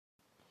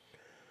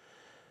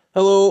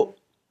Hello,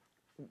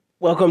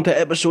 welcome to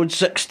episode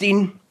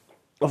 16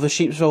 of the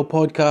Sheepsville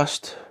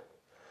podcast.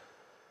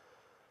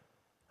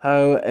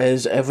 How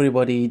is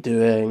everybody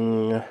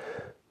doing?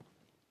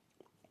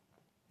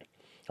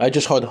 I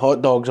just had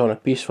hot dogs on a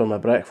piece for my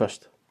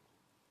breakfast.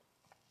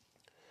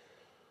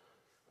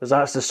 Because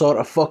that's the sort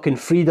of fucking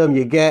freedom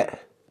you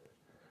get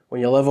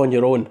when you live on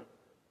your own.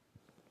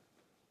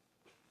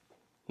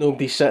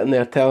 Nobody's sitting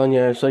there telling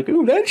you, it's like,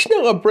 oh, that's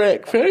not a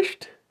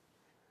breakfast.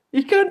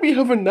 You can't be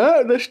having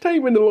that at this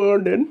time in the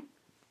morning.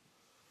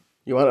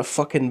 You want a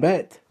fucking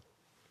bet?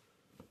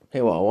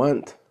 Hey, what I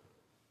want.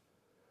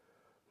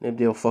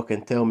 Nobody will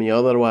fucking tell me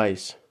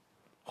otherwise.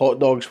 Hot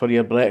dogs for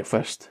your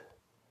breakfast.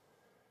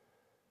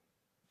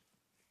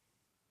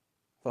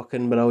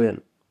 Fucking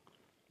brilliant.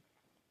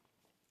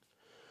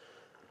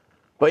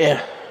 But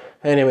yeah,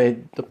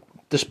 anyway,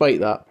 despite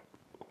that,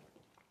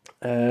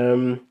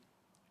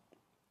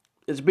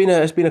 it's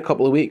been a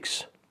couple of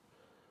weeks.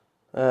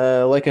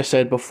 Like I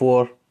said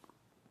before,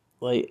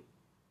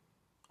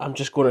 I'm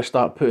just going to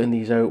start putting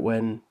these out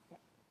when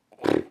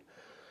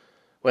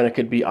I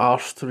could be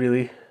arsed,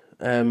 really.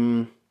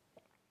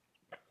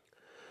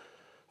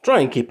 Try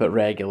and keep it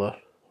regular,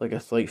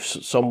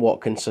 somewhat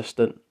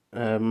consistent.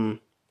 Well,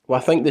 I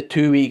think the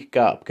 2-week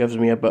gap gives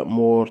me a bit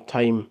more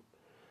time.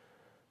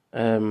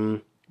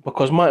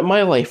 Because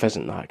my life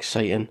isn't that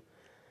exciting.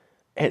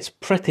 It's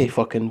pretty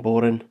fucking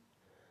boring.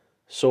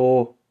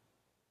 So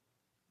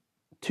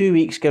 2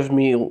 weeks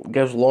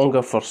gives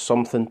longer for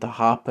something to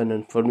happen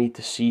and for me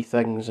to see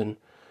things and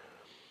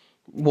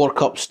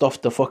work up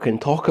stuff to fucking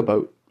talk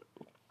about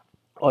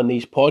on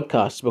these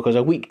podcasts, because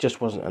a week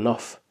just wasn't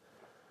enough.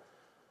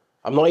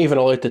 I'm not even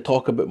allowed to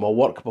talk about my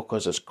work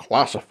because it's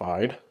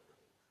classified.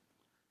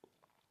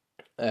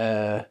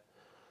 I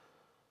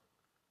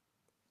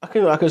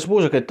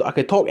suppose I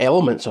could talk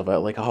elements of it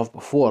like I have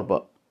before,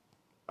 but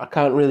I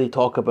can't really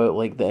talk about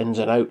like the ins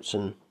and outs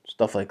and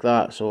stuff like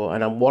that. So,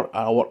 and I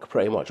work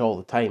pretty much all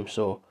the time,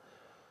 so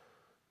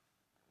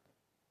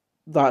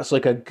that's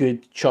like a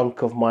good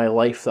chunk of my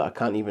life that I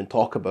can't even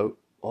talk about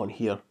on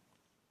here.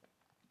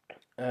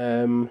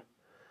 And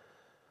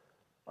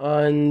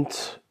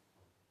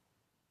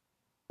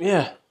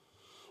yeah,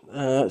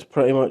 that's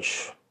pretty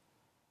much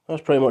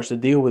the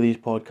deal with these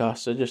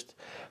podcasts. I just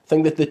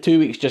think that the 2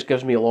 weeks just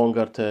gives me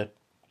longer to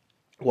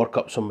work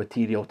up some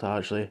material to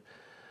actually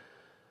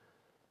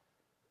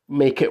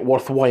make it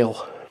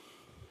worthwhile.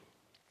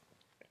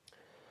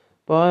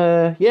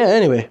 But yeah,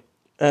 anyway,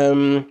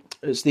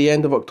 it's the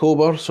end of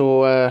October,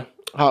 so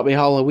happy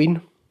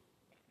Halloween.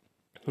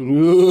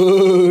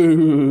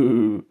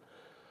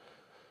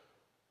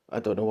 I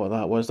don't know what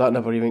that was. That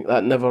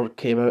never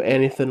came out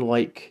anything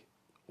like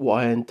what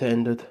I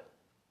intended.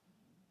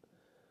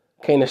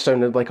 Kind of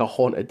sounded like a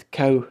haunted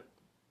cow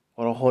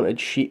or a haunted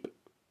sheep.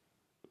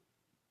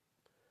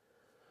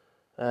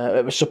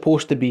 It was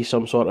supposed to be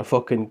some sort of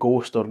fucking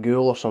ghost or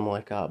ghoul or something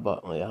like that,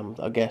 but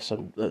I guess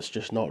that's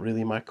just not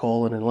really my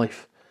calling in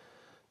life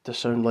to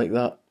sound like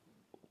that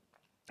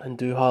and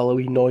do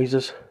Halloween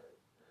noises.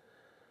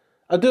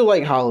 I do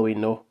like Halloween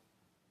though,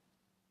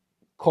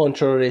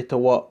 contrary to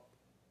what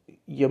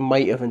you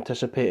might have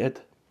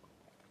anticipated.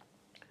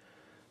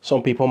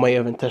 Some people might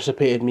have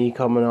anticipated me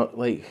coming up,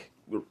 like,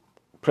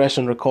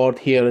 pressing record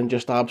here and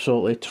just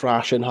absolutely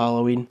trashing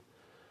Halloween,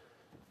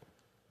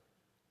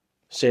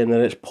 saying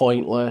that it's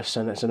pointless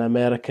and it's an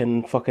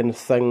American fucking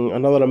thing,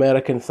 another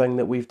American thing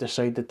that we've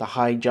decided to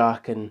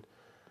hijack and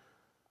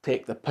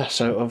take the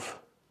piss out of.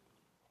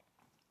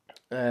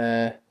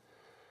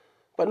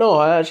 But no,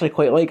 I actually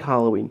quite like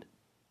Halloween.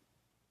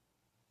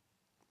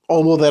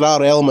 Although there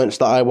are elements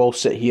that I will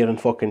sit here and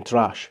fucking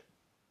trash.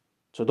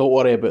 So don't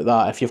worry about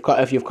that. If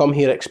you've come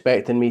here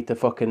expecting me to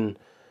fucking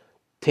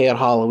tear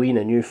Halloween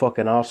a new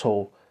fucking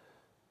arsehole,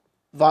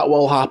 that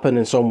will happen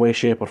in some way,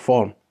 shape or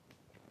form.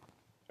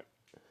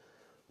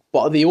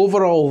 But the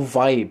overall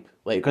vibe,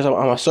 like, because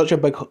I'm such a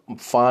big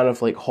fan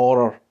of like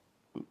horror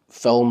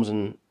films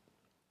and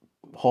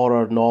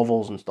horror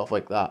novels and stuff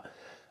like that,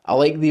 I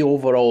like the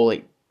overall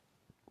like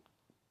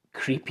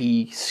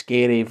creepy,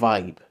 scary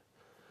vibe.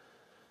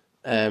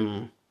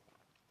 I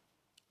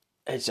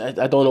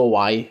don't know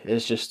why.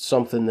 It's just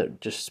something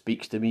that just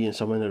speaks to me and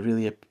something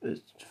that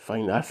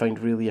I find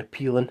really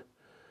appealing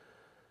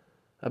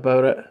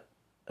about it.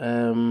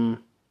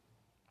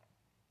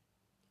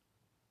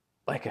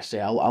 Like I say,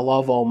 I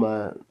love all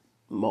my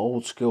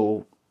old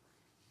school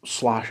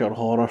slasher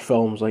horror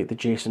films, like the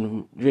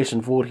Jason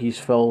Voorhees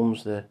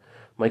films, the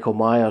Michael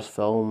Myers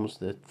films,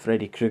 the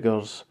Freddy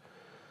Kruegers,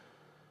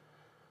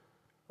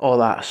 all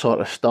that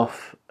sort of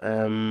stuff.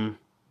 And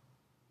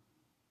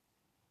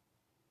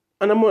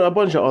a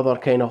bunch of other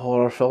kind of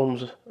horror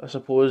films, I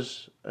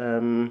suppose.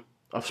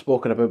 I've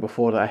spoken about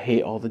before that I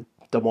hate all the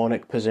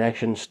demonic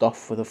possession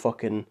stuff with the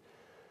fucking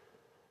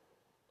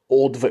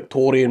old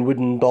Victorian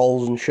wooden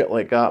dolls and shit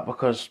like that,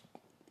 because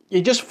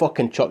you just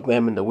fucking chuck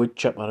them in the wood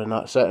chipper and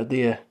that's it, do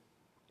you?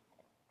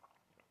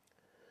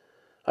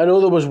 I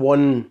know there was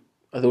one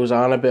of those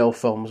Annabelle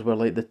films where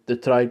like they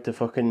tried to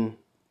fucking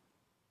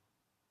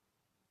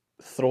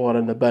throw her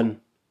in the bin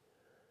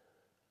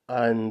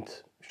and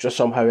just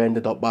somehow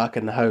ended up back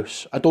in the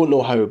house. I don't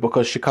know how,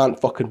 because she can't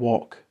fucking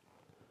walk.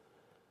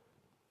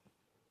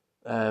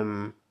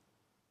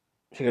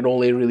 She can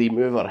only really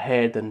move her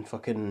head and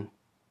fucking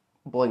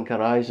blink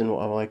her eyes and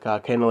whatever like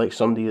that. Kind of like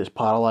somebody that's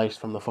paralysed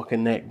from the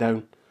fucking neck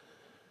down.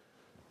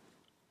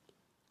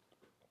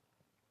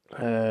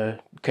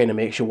 Kind of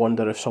makes you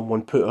wonder if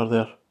someone put her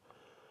there.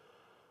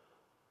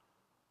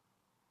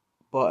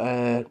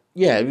 But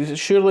yeah,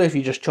 surely if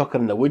you just chuck her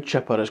in the wood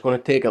chipper, it's going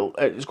to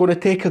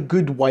take a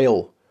good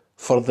while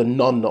for the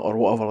nun or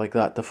whatever like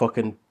that to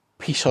fucking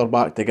piece her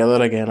back together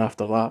again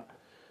after that.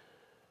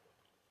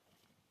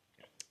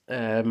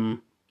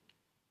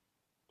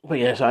 But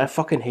yes, I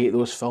fucking hate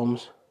those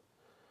films.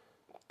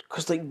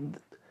 Because like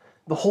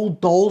the whole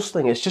dolls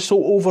thing, it's just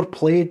so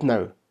overplayed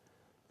now.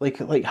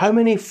 Like how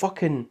many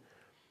fucking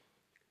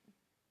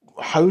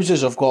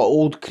houses have got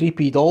old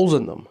creepy dolls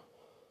in them?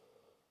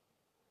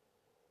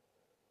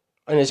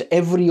 And is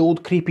every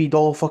old creepy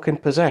doll fucking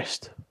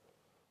possessed?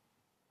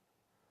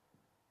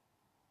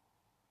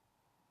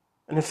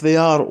 And if they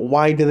are,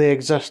 why do they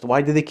exist?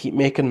 Why do they keep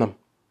making them?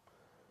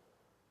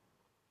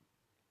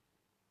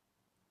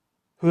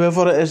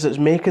 Whoever it is that's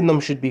making them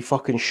should be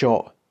fucking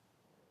shot.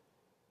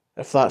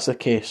 If that's the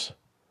case.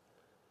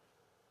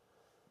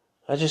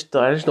 I just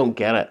don't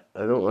get it.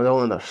 I don't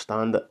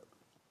understand it.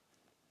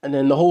 And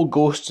then the whole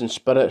ghosts and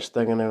spirits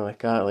thing and everything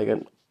like that, like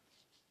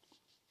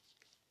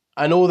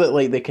I know that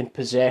like they can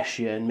possess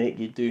you and make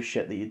you do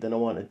shit that you didn't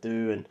want to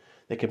do, and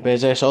they can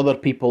possess other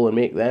people and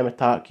make them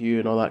attack you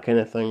and all that kind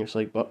of thing. It's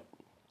like, but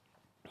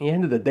at the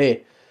end of the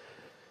day,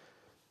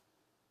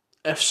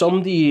 if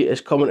somebody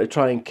is coming to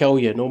try and kill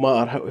you, no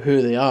matter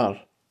who they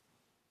are,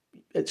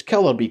 it's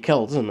kill or be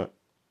killed, isn't it?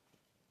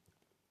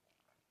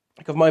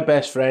 Like if my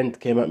best friend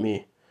came at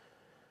me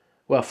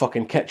with a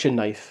fucking kitchen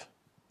knife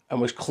and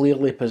was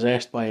clearly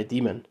possessed by a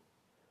demon,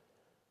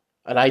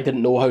 and I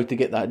didn't know how to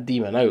get that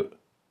demon out,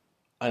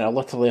 and I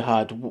literally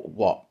had,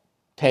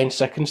 10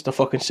 seconds to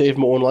fucking save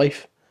my own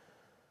life,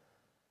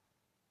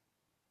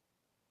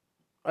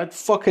 I'd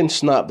fucking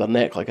snap their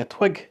neck like a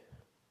twig.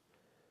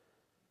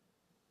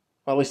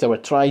 Or at least I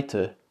would try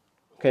to.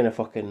 Kind of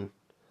fucking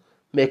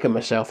making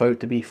myself out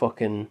to be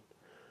fucking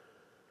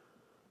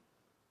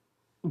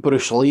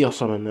Bruce Lee or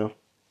something there.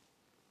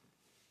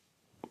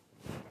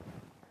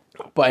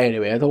 But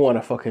anyway, I don't want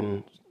to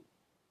fucking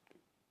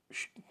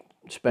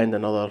spend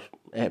another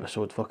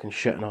episode fucking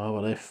shitting all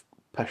over the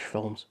pish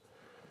films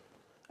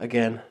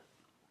again.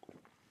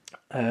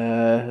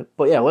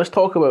 But yeah, let's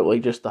talk about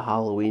like just the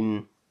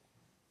Halloween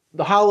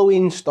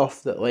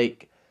stuff that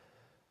like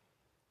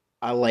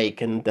I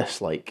like and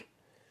dislike.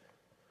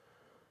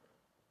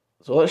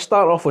 So let's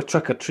start off with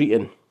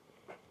trick-or-treating,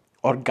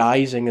 or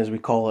guising as we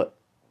call it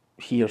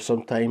here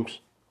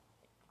sometimes.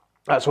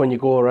 That's when you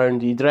go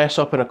around, you dress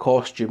up in a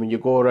costume and you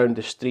go around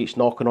the streets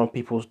knocking on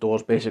people's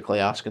doors, basically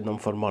asking them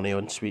for money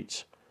on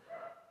sweets.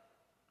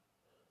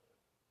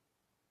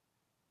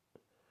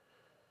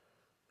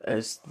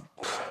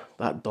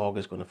 That dog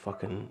is going to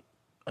fucking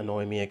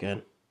annoy me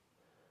again.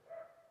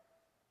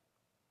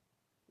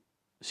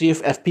 See,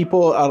 if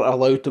people are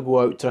allowed to go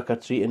out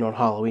trick-or-treating on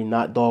Halloween,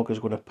 that dog is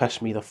going to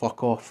piss me the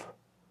fuck off.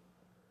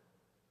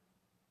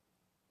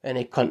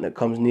 Any cunt that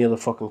comes near the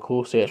fucking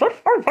close, it's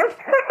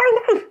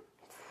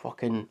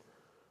fucking...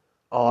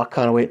 Oh, I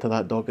can't wait till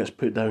that dog gets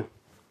put down.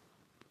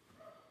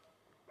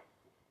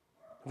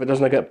 If it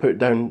doesn't get put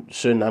down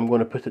soon, I'm going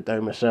to put it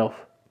down myself.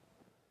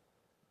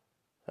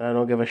 And I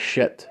don't give a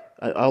shit.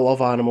 I love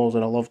animals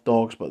and I love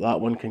dogs, but that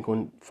one can go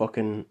and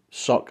fucking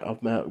suck a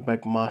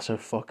big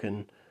massive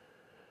fucking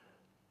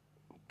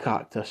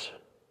cactus.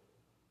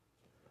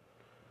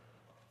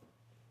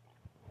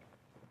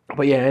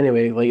 But yeah,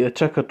 anyway, like the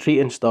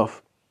trick-or-treating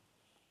stuff,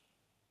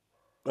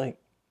 like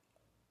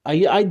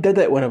I did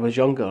it when I was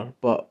younger,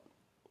 but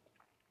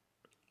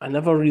I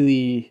never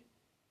really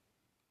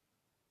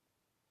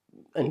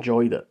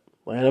enjoyed it.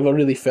 Like I never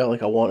really felt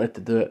like I wanted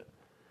to do it.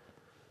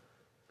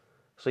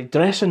 It's like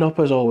dressing up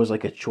is always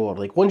like a chore.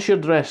 Like once you're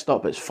dressed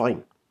up, it's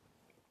fine.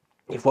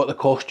 You've got the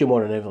costume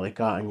on and everything like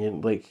that, and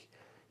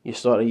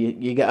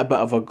you get a bit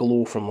of a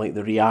glow from like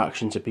the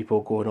reactions of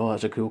people going, "Oh,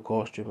 that's a cool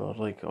costume,"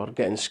 or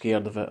getting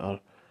scared of it,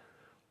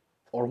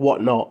 or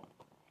whatnot.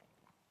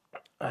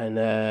 And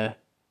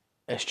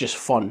it's just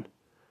fun.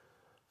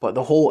 But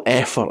the whole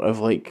effort of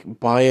like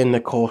buying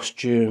the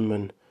costume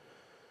and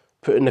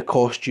putting the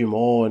costume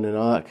on and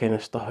all that kind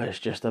of stuff is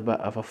just a bit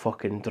of a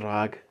fucking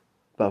drag,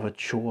 bit of a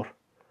chore.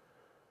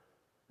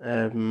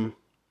 And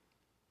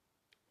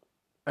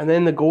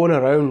then the going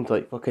around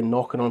like fucking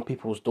knocking on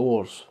people's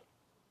doors,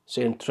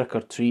 saying trick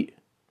or treat.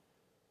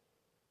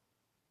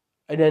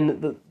 And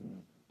then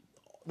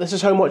this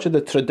is how much of the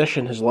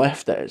tradition has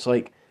left it. It's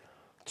like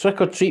trick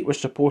or treat was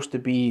supposed to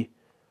be,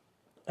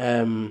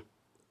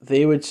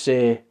 they would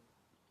say,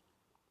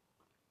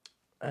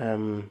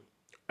 you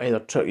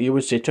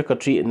would say trick or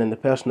treat, and then the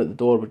person at the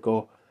door would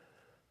go,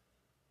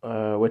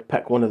 would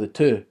pick one of the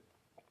two.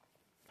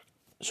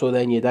 So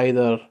then you'd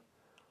either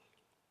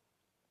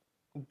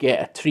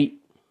get a treat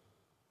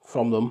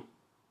from them,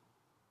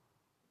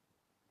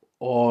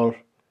 or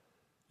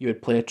you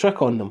would play a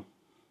trick on them.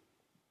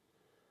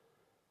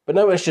 But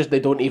now it's just they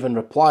don't even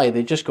reply.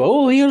 They just go,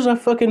 oh, here's a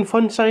fucking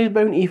fun-sized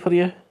bounty for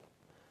you.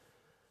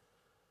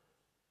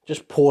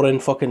 Just pouring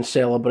fucking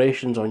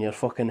celebrations on your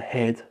fucking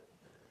head.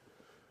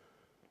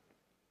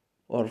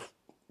 Or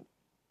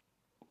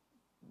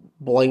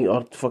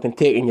or fucking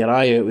taking your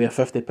eye out with a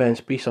 50 pence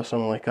piece or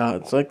something like that.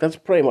 It's like, that's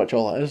pretty much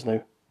all it is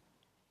now.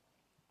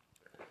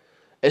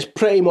 It's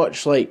pretty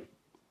much like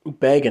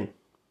begging.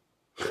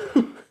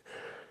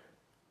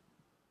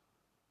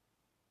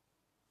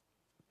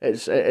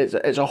 It's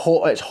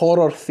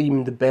horror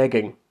themed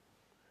begging.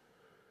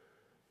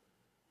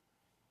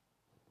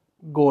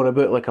 Going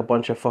about like a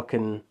bunch of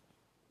fucking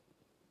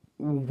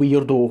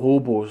weirdo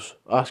hobos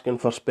asking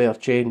for spare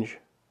change.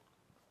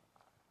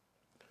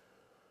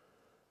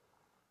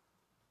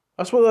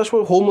 That's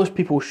what homeless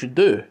people should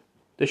do.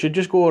 They should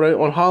just go around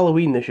on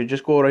Halloween. They should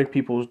just go around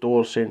people's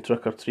doors saying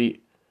trick or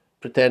treat,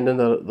 pretending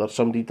they're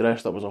somebody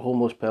dressed up as a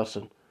homeless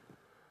person,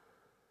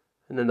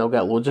 and then they'll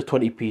get loads of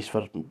 20p's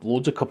for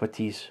loads of cup of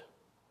teas,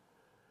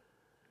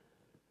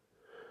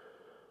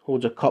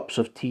 loads of cups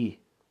of tea.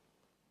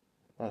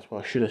 That's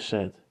what I should have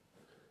said.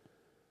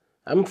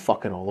 I'm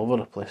fucking all over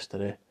the place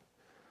today.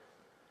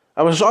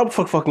 I was up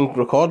for fucking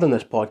recording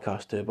this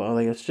podcast too, but I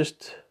think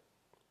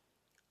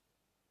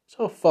it's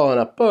all falling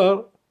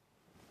apart.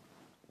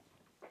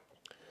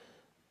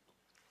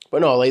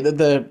 But no, like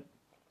the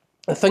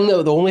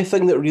only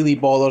thing that really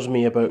bothers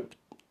me about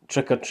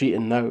trick or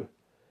treating now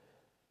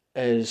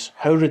is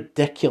how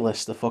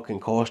ridiculous the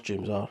fucking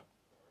costumes are.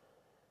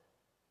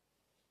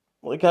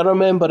 Like, I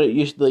remember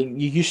you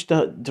used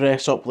to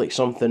dress up like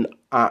something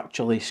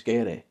actually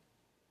scary.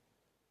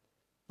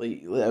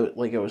 Like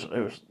it was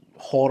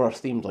horror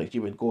themed. Like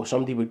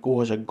somebody would go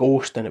as a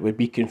ghost and it would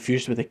be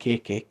confused with the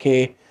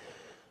KKK.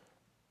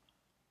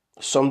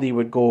 Somebody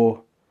would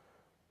go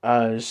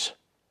as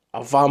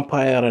a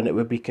vampire and it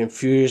would be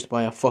confused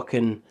by a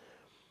fucking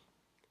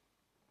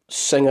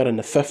singer in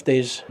the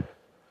 50s.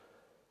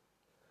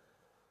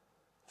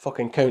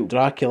 Fucking Count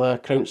Dracula,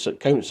 Count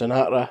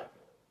Sinatra.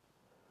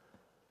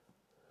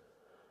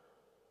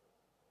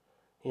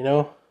 You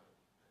know?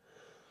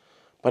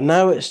 But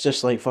now it's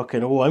just like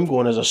fucking, oh, I'm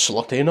going as a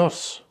slutty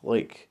nurse.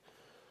 Like,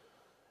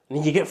 and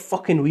then you get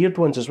fucking weird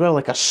ones as well,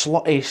 like a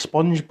slutty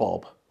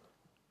SpongeBob.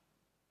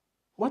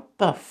 What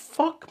the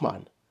fuck,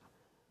 man?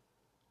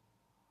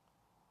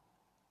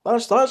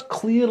 That's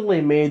clearly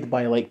made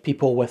by like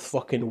people with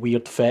fucking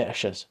weird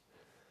fetishes.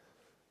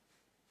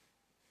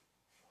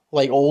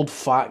 Like old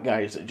fat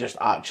guys that just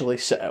actually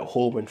sit at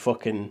home and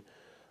fucking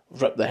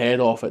rip the head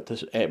off at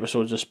the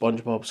episodes of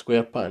SpongeBob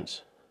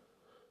SquarePants.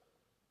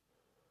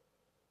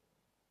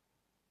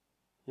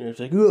 You know, it's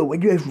like, oh,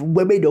 when you have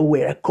women don't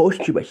wear a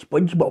costume as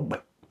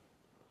SpongeBob.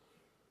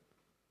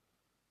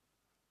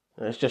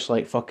 And it's just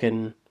like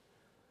fucking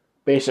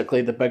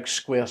basically the big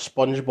square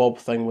SpongeBob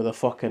thing with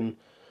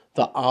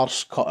the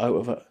arse cut out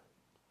of it.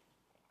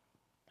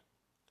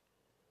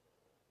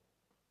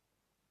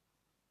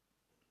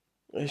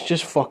 It's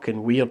just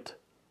fucking weird.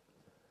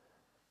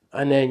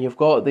 And then you've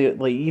got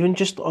even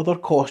just other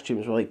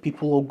costumes where like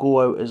people will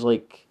go out as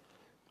like,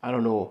 I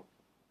don't know,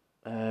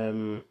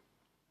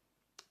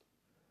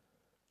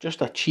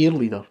 just a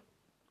cheerleader.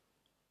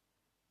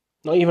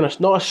 Not a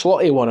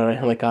slutty one or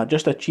anything like that,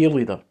 just a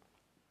cheerleader.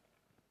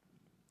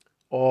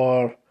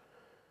 Or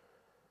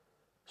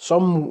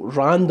some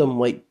random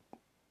like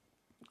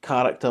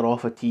character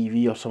off a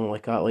TV or something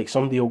like that. Like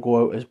somebody will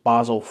go out as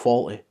Basil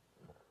Fawlty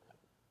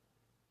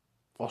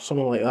or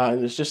something like that,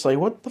 and it's just like,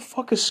 what the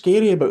fuck is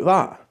scary about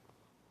that?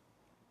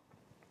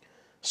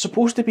 It's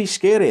supposed to be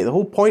scary. The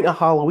whole point of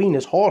Halloween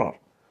is horror.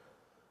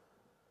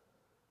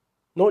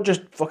 Not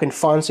just fucking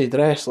fancy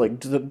dress, like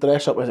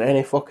dress up as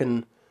any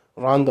fucking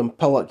random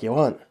pillock you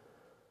want.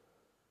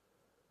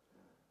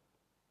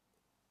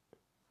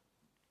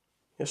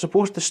 You're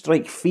supposed to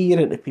strike fear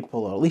into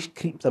people, or at least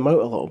creep them out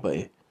a little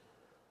bit.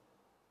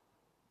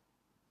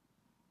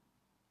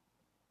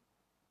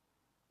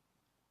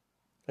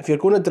 If you're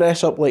going to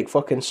dress up like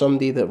fucking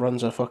somebody that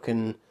runs a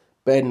fucking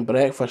bed and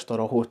breakfast or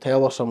a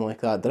hotel or something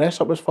like that, dress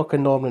up as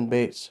fucking Norman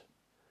Bates.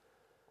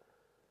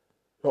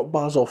 Not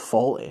Basil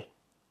Fawlty.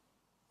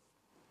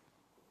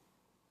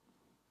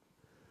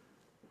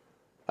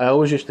 I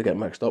always used to get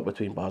mixed up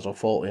between Basil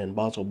Fawlty and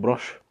Basil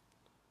Brush.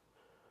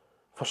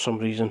 For some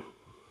reason.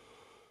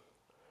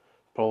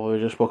 Probably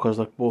just because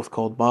they're both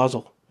called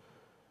Basil.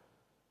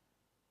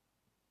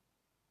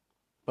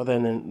 But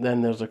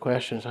then there's the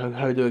questions,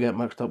 how do I get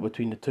mixed up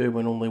between the two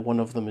when only one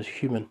of them is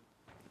human?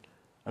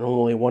 And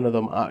only one of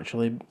them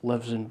actually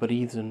lives and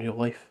breathes in real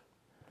life?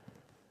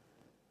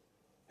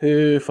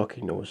 Who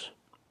fucking knows?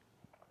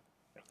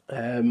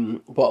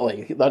 But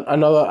like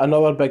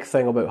another big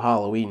thing about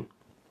Halloween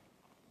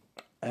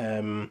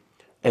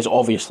is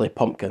obviously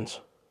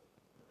pumpkins.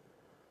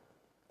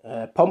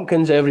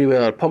 Pumpkins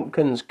everywhere.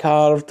 Pumpkins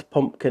carved,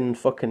 pumpkin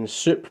fucking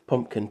soup,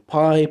 pumpkin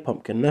pie,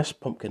 pumpkin this,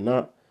 pumpkin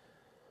that.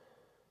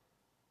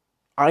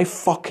 I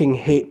fucking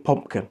hate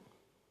pumpkin.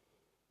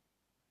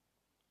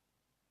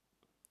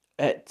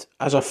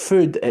 As a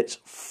food, it's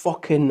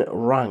fucking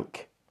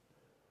rank.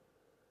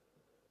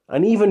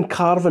 And even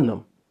carving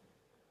them.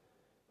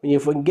 When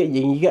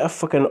you get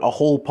a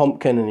whole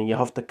pumpkin and you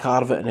have to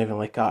carve it and everything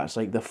like that, it's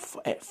like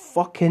it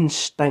fucking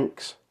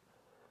stinks.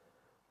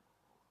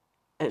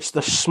 It's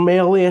the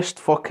smelliest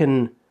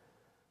fucking...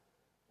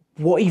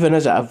 What even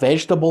is it? A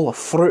vegetable? A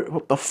fruit?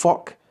 What the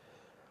fuck?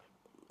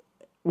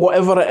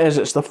 Whatever it is,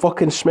 it's the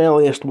fucking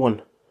smelliest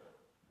one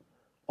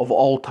of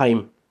all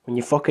time. When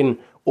you fucking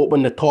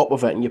open the top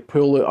of it and you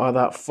pull out all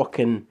that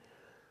fucking...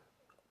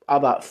 all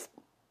that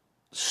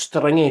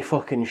stringy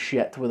fucking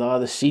shit with all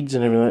the seeds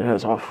and everything.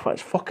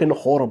 It's fucking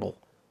horrible.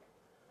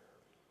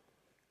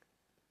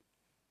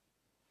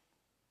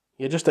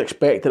 You're just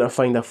expecting to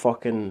find a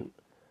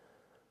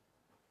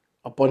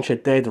bunch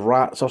of dead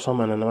rats or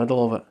something in the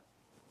middle of it.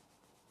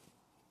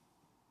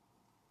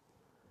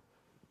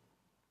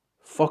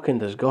 Fucking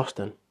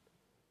disgusting.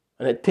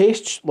 And it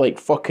tastes like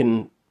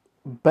fucking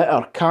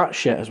bitter cat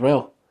shit as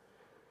well.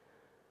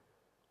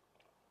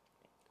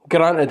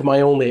 Granted,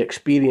 my only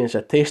experience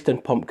of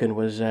tasting pumpkin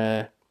was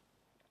the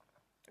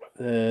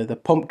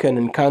pumpkin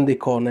and candy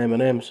corn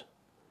M&Ms.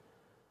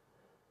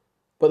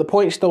 But the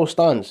point still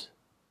stands.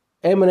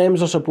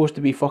 M&Ms are supposed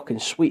to be fucking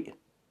sweet.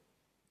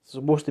 It's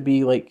supposed to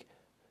be like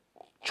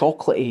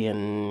chocolatey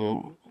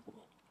and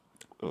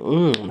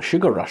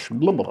sugar rush,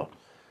 blah blah.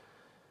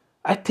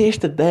 I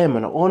tasted them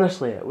and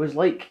honestly, it was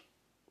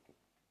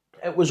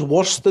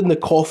worse than the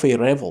coffee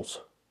Revels.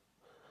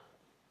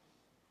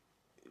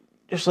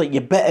 Just like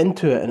you bit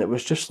into it and it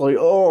was just like,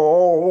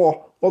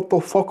 oh, what the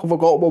fuck have I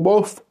got in my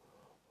mouth?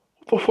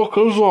 What the fuck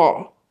is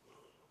that?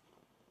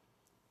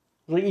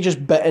 Like you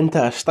just bit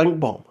into a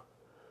stink bomb.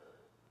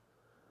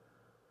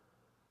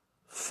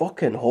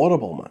 Fucking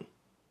horrible, man.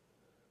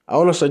 I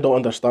honestly don't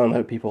understand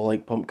how people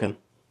like pumpkin.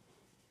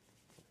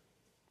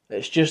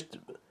 It's just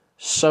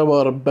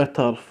sour,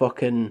 bitter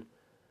fucking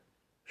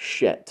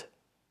shit.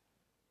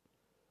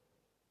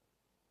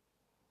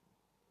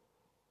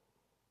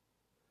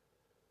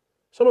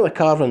 Some of the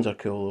carvings are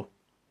cool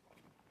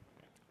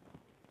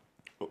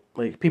though.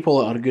 Like people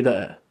that are good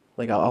at it.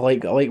 Like I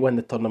like when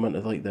they turn them into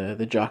like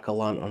the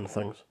jack-o'-lantern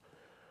things.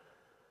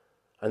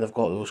 And they've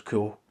got those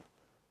cool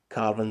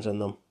carvings in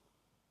them.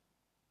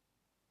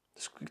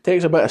 It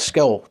takes a bit of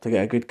skill to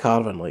get a good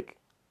carving, like.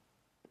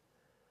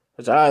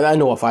 Cause I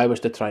know if I was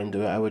to try and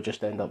do it, I would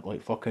just end up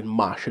like fucking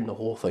mashing the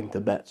whole thing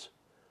to bits.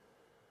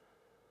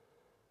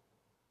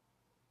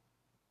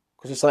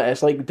 Cause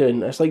it's like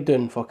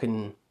doing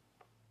fucking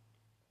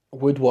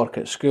woodwork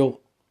at school.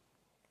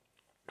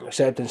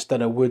 Except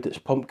instead of wood, it's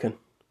pumpkin.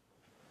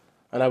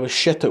 And I was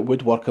shit at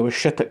woodwork. I was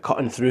shit at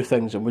cutting through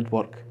things in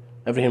woodwork.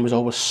 Everything was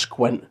always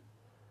squint.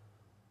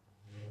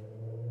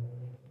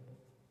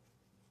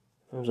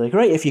 I was like,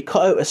 right, if you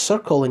cut out a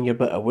circle in your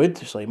bit of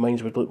wood, it's like mine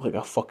would look like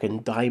a fucking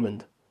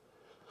diamond.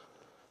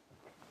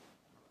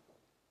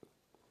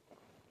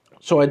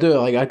 So I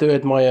do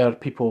admire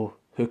people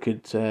who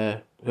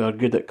are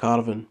good at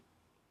carving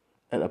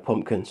into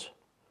pumpkins.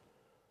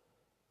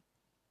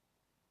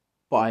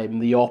 But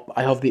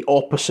I have the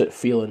opposite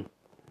feeling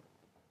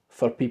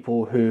for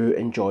people who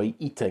enjoy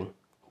eating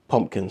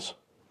pumpkins.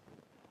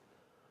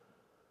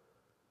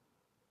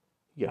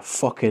 You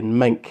fucking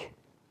mink.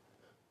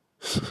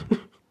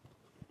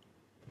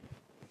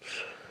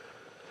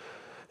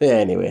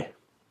 Anyway.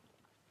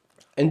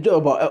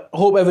 But I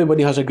hope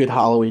everybody has a good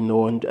Halloween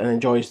though and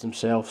enjoys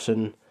themselves,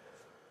 and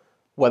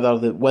whether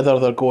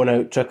they're going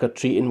out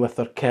trick-or-treating with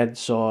their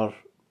kids or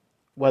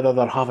whether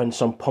they're having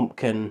some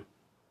pumpkin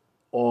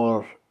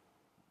or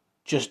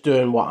just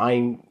doing what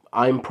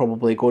I'm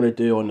probably going to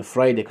do on the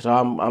Friday, because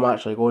I'm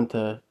actually going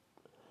to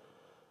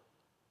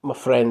my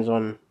friends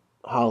on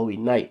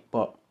Halloween night,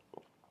 but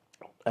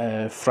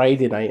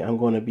Friday night I'm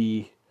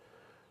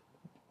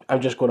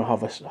just going to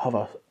have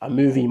a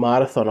movie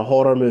marathon, a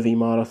horror movie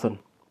marathon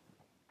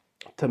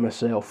to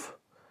myself.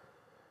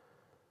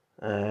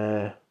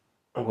 I'm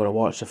going to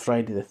watch the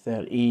Friday the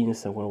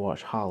 13th, I'm going to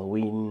watch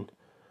Halloween,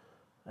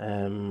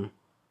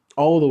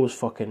 all those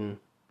fucking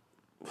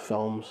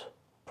films.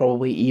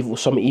 Probably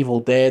some Evil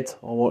Dead.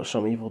 I'll watch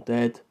some Evil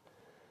Dead.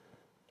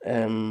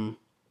 The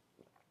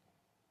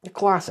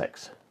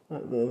classics.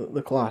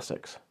 The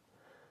classics.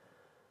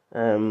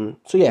 So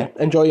yeah,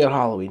 enjoy your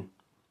Halloween.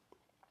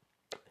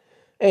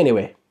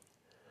 Anyway,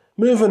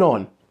 moving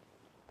on.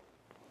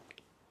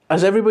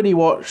 Has everybody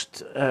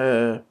watched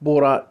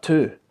Borat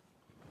 2?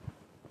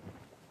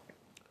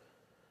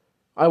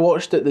 I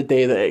watched it the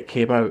day that it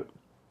came out,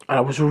 and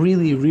I was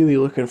really, really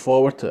looking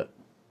forward to it.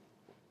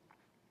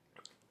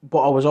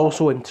 But I was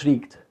also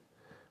intrigued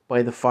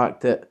by the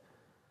fact that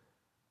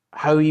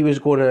how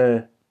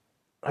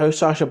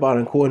Sacha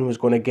Baron Cohen was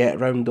going to get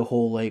around the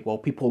whole, like, well,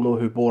 people know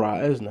who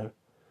Borat is now.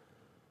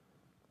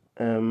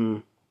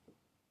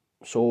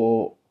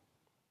 So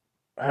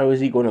how is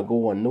he going to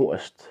go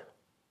unnoticed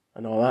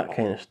and all that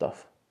kind of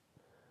stuff?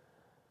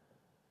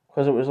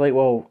 Because it was like,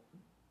 well,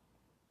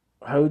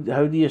 how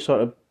do you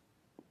sort of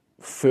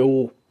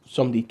fool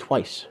somebody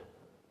twice?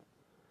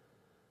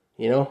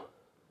 You know?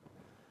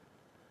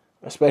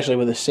 Especially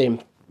with the same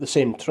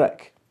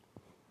trick.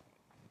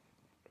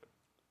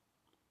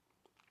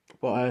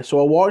 But so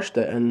I watched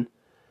it, and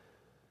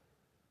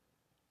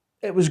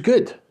it was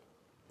good.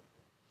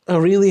 I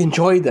really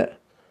enjoyed it.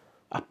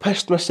 I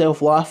pissed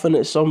myself laughing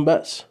at some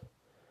bits.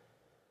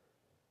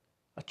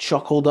 I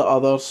chuckled at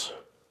others.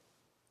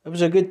 It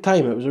was a good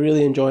time. It was a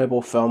really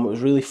enjoyable film. It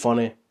was really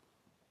funny.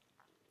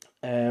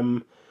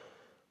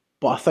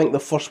 But I think the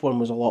first one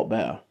was a lot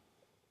better,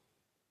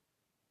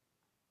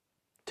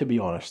 to be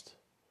honest.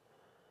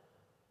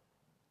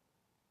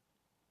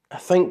 I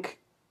think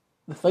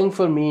the thing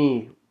for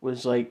me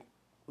was like,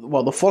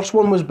 well, the first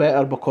one was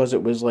better because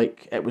it was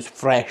like, it was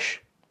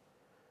fresh.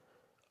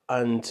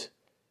 And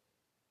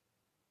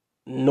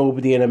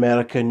nobody in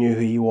America knew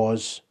who he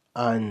was.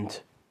 And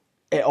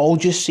it all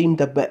just seemed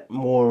a bit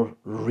more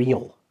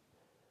real.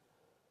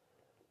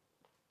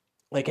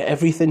 Like,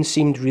 everything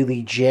seemed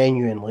really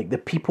genuine. Like, the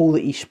people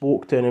that he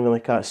spoke to and everything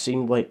like that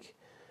seemed like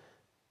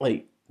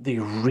they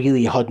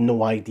really had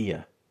no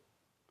idea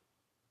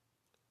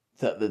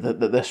that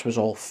this was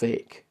all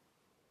fake.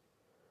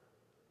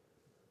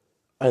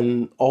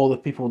 And all the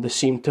people, they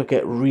seemed to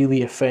get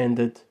really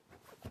offended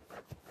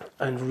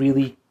and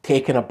really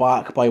taken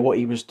aback by what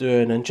he was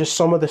doing. And just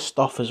some of the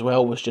stuff as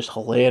well was just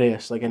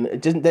hilarious. Like, and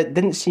it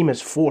didn't seem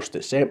as forced.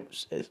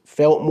 It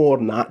felt more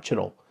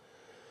natural.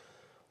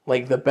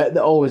 Like, the bit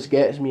that always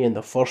gets me in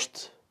the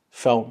first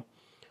film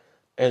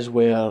is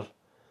where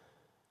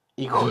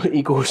he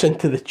goes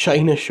into the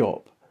china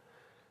shop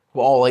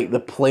with all, like, the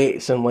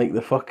plates and, like,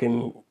 the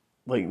fucking,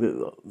 like,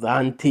 the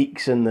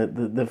antiques and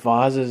the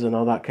vases and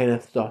all that kind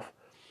of stuff.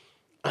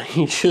 And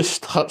he just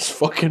starts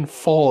fucking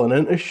falling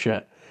into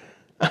shit.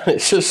 And it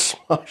just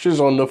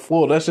smashes on the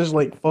floor. This is,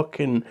 like,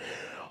 fucking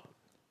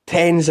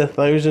tens of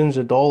thousands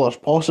of dollars,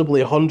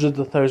 possibly hundreds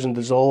of thousands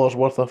of dollars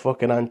worth of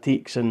fucking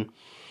antiques and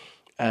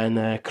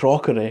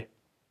crockery,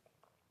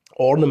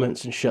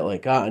 ornaments and shit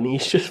like that, and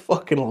he's just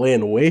fucking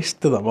laying waste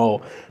to them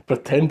all,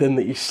 pretending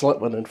that he's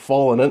slipping and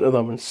falling into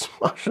them and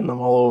smashing them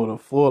all over the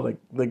floor. Like,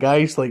 the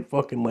guy's like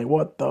fucking like,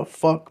 what the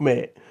fuck,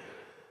 mate?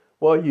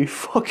 What are you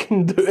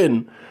fucking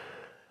doing?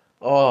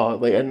 Oh,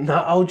 like, and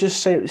that, I'll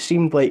just say it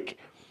seemed like,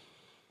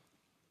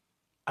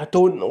 I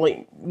don't,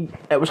 like,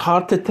 it was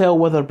hard to tell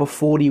whether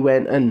before he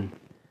went in,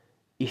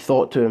 he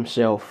thought to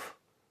himself,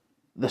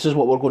 this is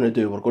what we're going to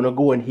do. We're going to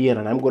go in here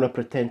and I'm going to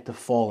pretend to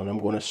fall and I'm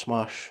going to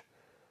smash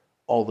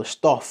all the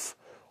stuff.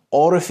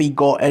 Or if he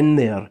got in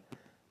there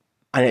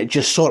and it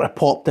just sort of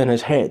popped in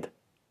his head.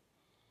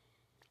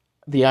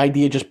 The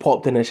idea just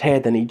popped in his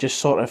head and he just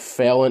sort of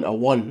fell into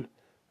one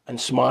and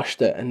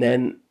smashed it. And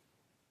then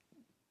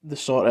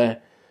the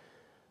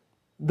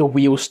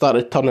wheels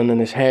started turning in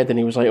his head and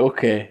he was like,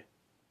 okay,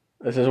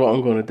 this is what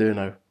I'm going to do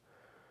now.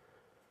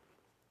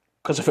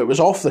 Because if it was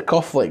off the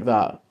cuff like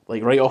that,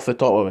 like right off the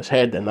top of his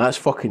head, then that's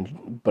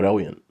fucking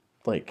brilliant.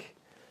 Like,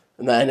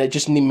 and it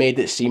just made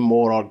it seem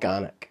more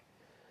organic.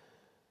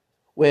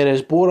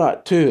 Whereas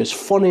Borat 2, as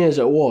funny as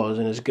it was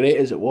and as great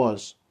as it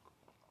was,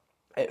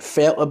 it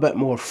felt a bit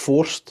more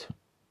forced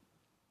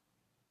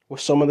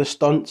with some of the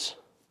stunts.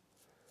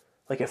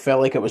 Like, it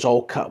felt like it was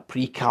all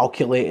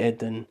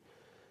pre-calculated and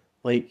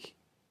like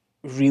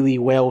really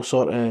well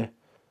sort of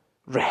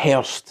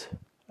rehearsed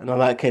and all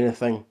that kind of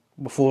thing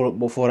before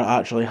it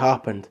actually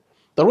happened.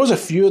 There was a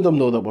few of them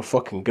though that were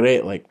fucking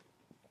great, like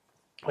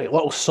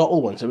little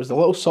subtle ones. It was the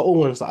little subtle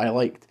ones that I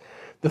liked.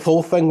 The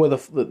whole thing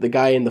with the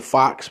guy in the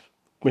fax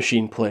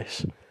machine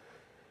place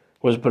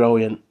was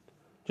brilliant.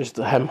 Just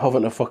him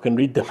having to fucking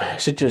read the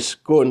messages,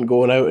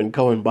 going out and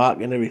coming back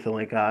and everything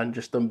like that, and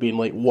just them being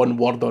like one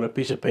word on a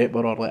piece of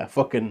paper or like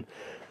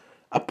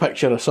a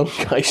picture of some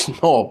guy's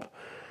knob.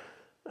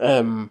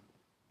 And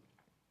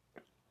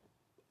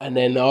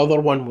then the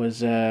other one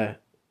was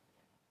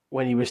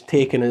when he was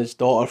taking his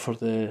daughter for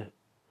the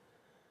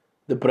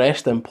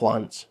breast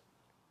implants,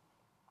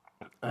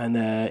 and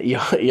he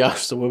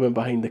asked the woman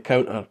behind the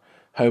counter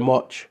how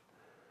much,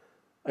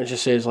 and she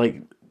says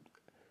like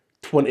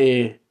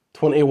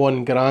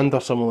 21 grand or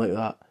something like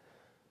that.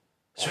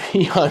 So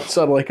he hands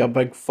her like a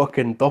big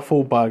fucking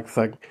duffel bag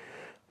thing,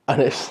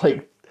 and it's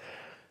like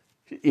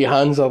he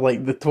hands her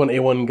like the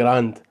 21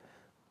 grand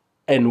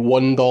in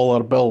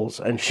 $1 bills,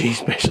 and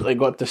she's basically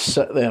got to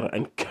sit there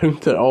and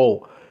count it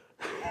all.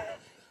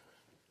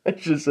 And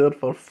she's there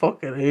for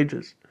fucking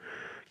ages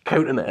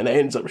counting it, and it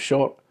ends up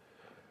short.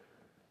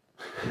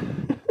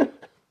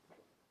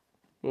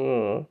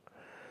 Oh.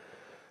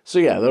 So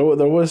yeah, there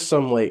was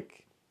some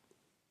like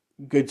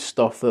good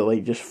stuff that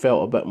like just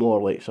felt a bit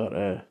more like sort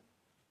of.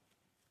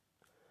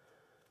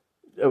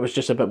 It was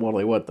just a bit more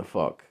like, what the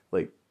fuck,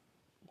 like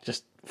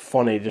just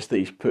funny, just that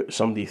he's put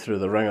somebody through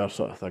the ringer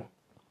sort of thing.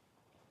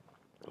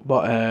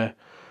 But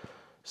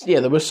so yeah,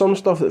 there was some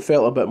stuff that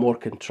felt a bit more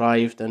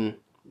contrived, and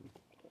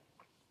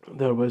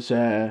there was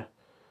I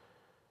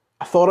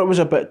thought it was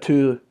a bit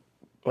too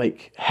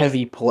like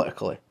heavy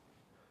politically.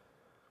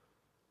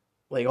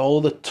 Like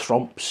all the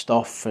Trump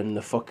stuff and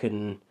the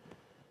fucking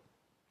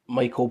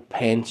Michael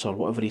Pence or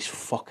whatever his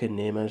fucking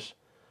name is.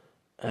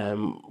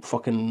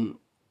 Fucking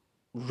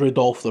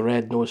Rudolph the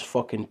Red-Nosed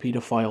fucking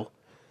paedophile.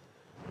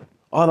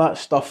 All that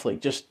stuff,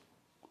 like, just,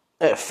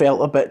 it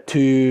felt a bit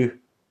too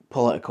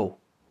political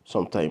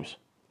sometimes.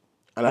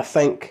 And I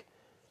think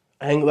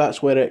I think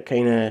that's where it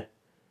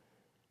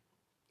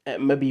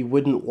maybe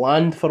wouldn't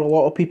land for a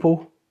lot of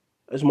people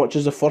as much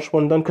as the first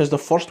one done, because the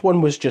first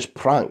one was just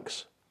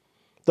pranks.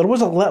 There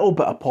was a little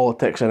bit of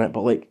politics in it,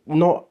 but like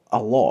not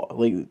a lot.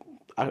 Like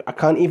I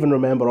can't even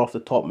remember off the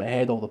top of my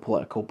head all the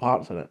political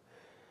parts in it.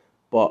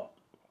 But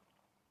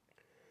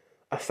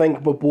I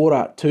think with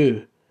Borat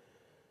too,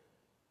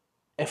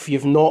 if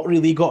you've not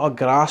really got a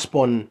grasp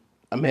on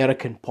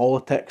American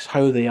politics,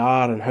 how they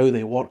are and how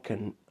they work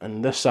and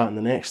this, that and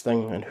the next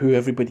thing, and who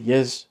everybody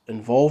is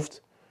involved,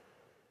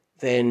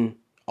 then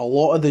a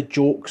lot of the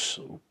jokes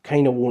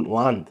kind of won't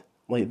land.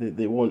 Like,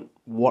 they won't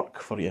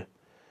work for you.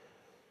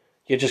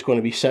 You're just going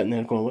to be sitting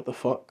there going, what the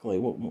fuck? Like,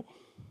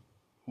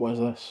 what is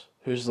this?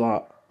 Who's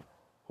that?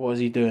 What is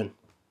he doing?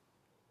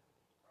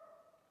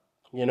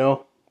 You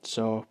know?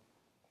 So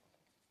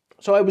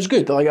it was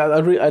good. Like,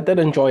 I did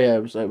enjoy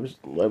it. It was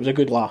a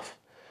good laugh.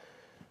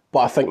 But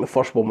I think the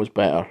first one was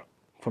better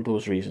for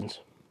those reasons.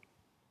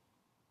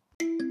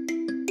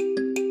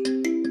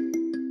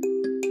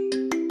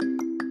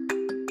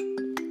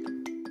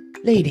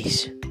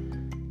 Ladies,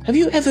 have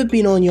you ever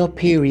been on your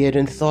period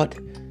and thought,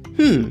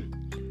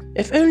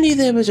 if only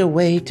there was a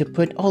way to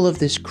put all of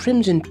this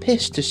crimson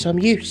piss to some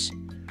use?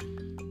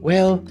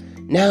 Well,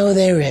 now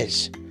there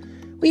is.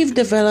 We've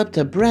developed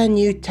a brand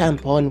new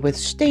tampon with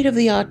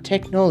state-of-the-art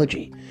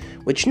technology,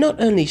 which not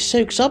only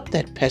soaks up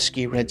that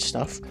pesky red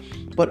stuff,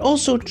 but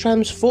also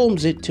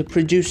transforms it to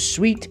produce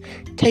sweet,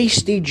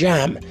 tasty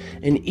jam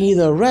in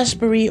either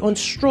raspberry or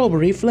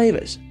strawberry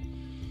flavors.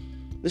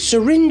 The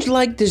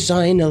syringe-like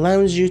design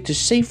allows you to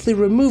safely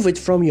remove it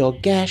from your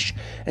gash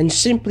and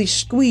simply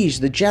squeeze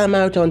the jam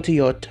out onto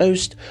your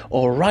toast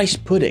or rice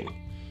pudding.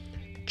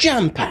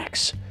 Jam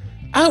packs!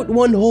 Out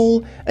one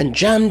hole and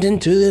jammed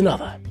into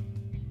another.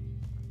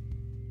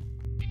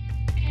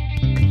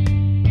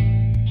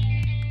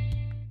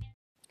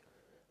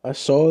 I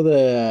saw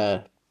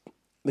the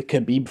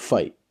Khabib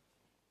fight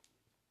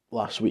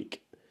last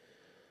week.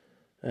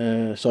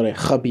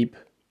 Khabib.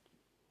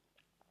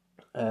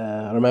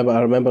 I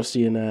remember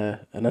seeing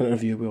an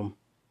interview with him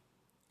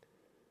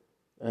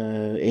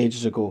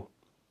ages ago,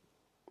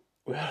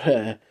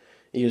 where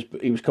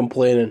he was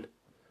complaining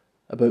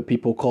about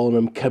people calling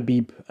him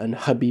Khabib and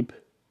Habib.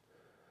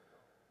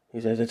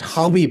 He says it's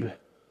Habib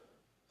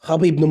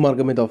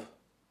Nurmagomedov,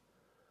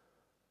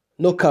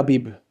 no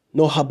Khabib,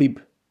 no Habib,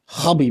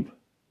 Habib.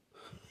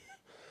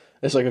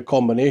 It's like a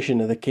combination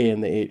of the K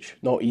and the H,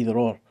 not either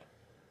or.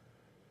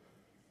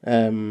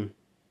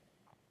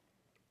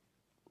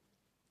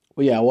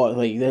 But yeah,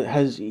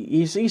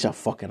 he's a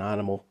fucking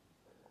animal.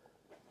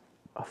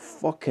 A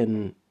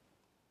fucking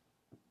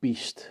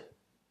beast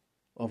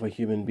of a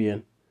human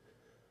being.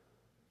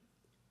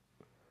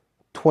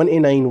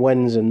 29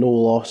 wins and no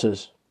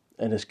losses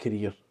in his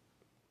career.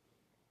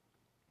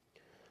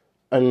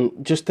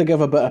 And just to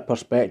give a bit of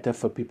perspective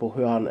for people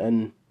who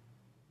aren't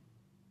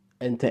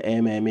into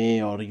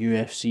MMA or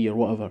UFC or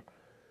whatever,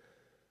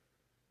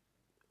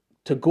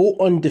 to go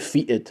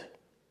undefeated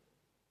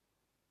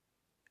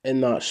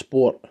in that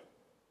sport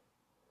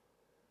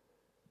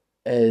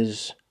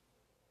is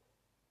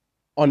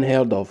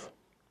unheard of.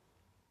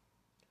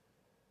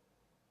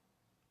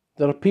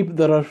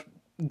 There are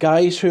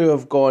guys who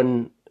have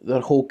gone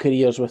their whole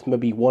careers with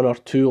maybe 1 or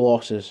 2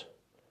 losses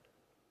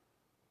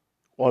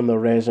on their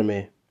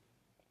resume,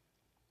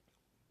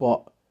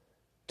 but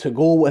to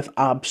go with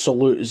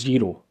absolute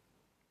 0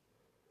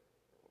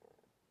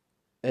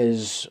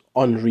 is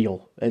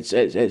unreal.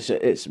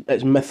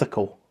 It's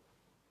mythical.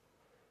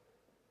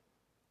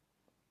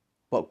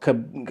 But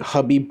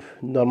Khabib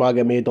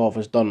Nurmagomedov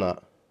has done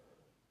that,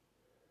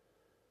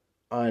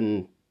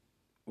 and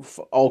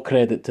all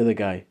credit to the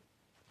guy.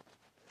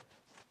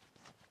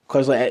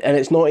 And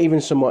it's not even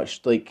so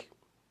much like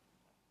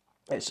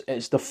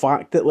it's the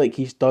fact that like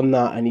he's done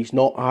that and he's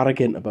not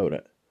arrogant about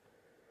it.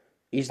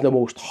 He's the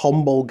most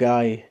humble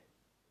guy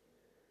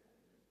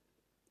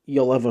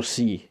you'll ever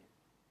see.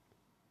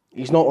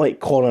 He's not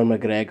like Conor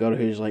McGregor,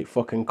 who's like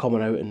fucking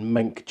coming out in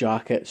mink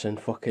jackets and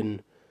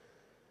fucking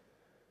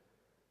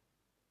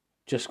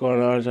just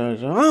going,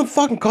 I'm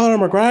fucking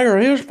Conor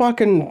McGregor, here's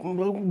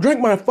fucking,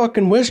 drink my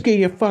fucking whiskey,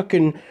 you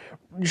fucking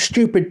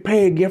stupid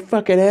pig, you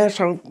fucking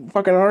asshole,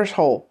 fucking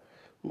arsehole.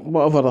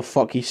 Whatever the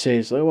fuck he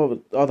says, like,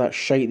 all that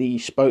shite that he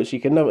spouts, you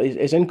can never,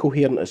 he's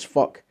incoherent as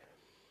fuck.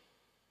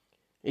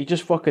 He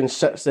just fucking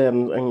sits there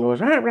and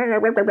goes, he's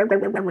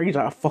like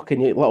a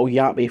fucking little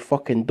yappy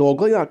fucking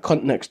dog, like that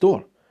cunt next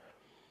door.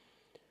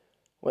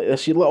 Like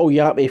this little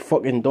yappy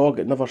fucking dog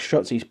that never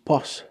shuts his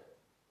puss.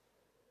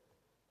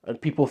 And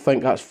people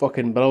think that's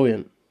fucking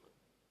brilliant.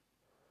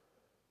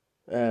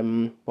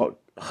 But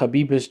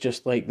Khabib is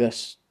just like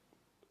this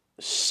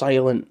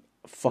silent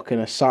fucking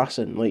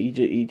assassin. Like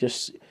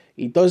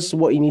he does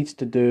what he needs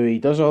to do. He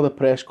does all the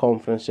press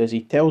conferences.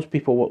 He tells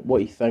people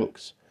what he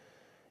thinks.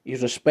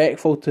 He's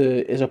respectful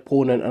to his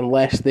opponent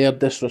unless they're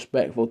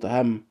disrespectful to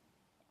him.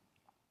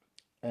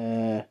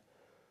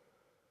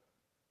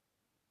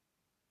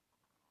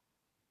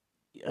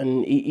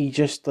 And he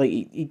just like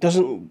he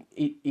doesn't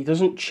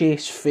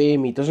chase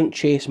fame. He doesn't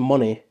chase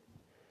money.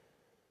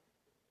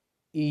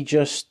 he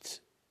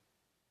just,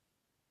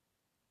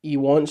 he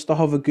wants to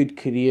have a good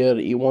career,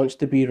 he wants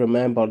to be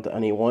remembered,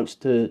 and he wants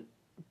to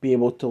be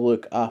able to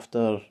look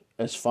after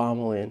his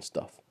family and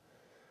stuff.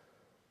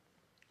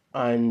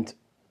 And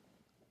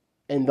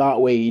in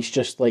that way, he's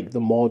just like the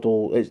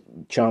model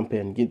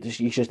champion.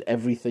 He's just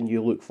everything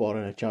you look for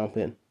in a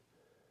champion.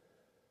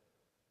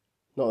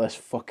 Not this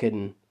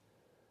fucking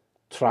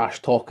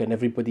trash talking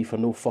everybody for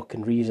no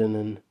fucking reason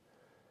and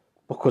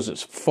because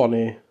it's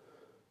funny.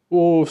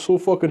 Oh, so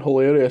fucking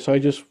hilarious. I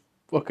just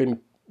fucking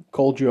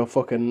called you a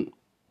fucking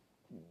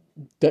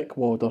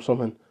dickwad or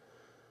something.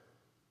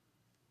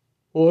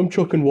 Oh, I'm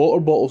chucking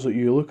water bottles at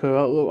you. Look,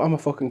 I'm a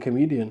fucking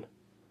comedian.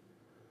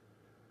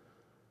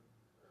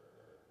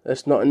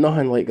 It's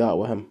nothing like that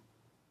with him.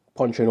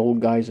 Punching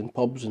old guys in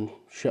pubs and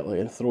shit like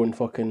that and throwing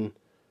fucking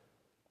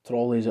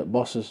trolleys at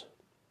buses.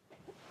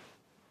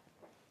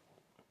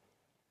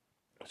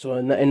 So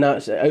and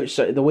that's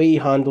outside the way he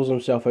handles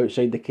himself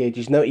outside the cage.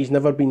 He's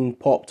never been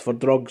popped for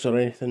drugs or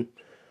anything,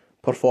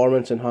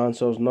 performance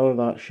enhancers, none of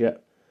that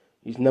shit.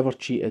 He's never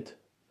cheated.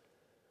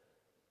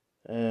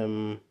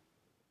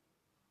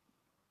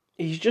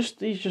 He's just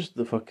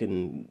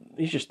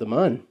the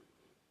man.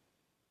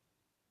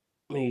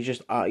 I mean, he's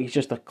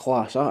just a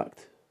class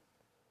act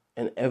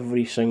in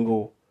every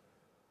single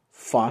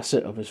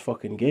facet of his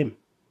fucking game,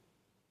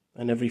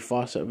 and every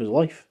facet of his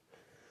life.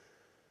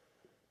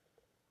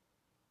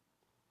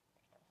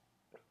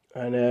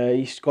 And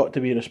he's got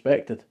to be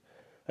respected,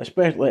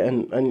 especially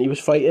and he was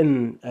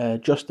fighting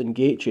Justin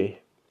Gaethje,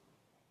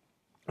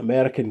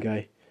 American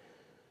guy,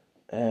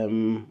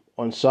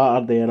 on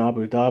Saturday in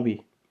Abu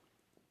Dhabi,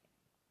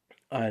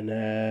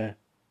 and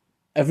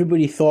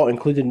everybody thought,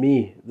 including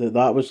me,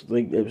 that was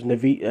like it was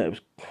Naveed. It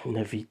was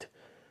Naveed.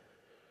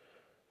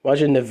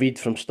 Imagine Naveed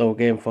from Still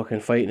Game fucking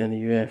fighting in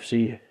the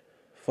UFC.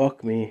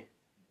 Fuck me.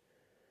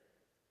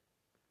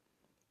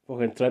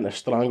 Fucking trying to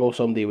strangle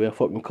somebody with a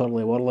fucking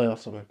curly whirly or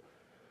something.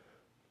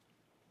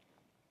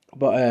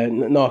 But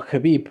no,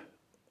 Khabib.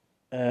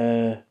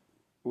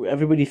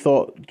 Everybody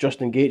thought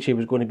Justin Gaethje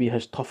was going to be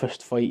his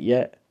toughest fight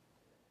yet,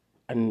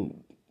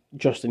 and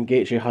Justin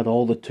Gaethje had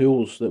all the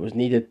tools that was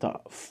needed to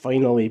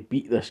finally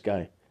beat this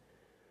guy.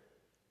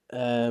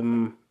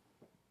 And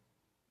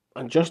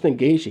Justin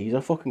Gaethje, he's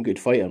a fucking good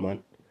fighter,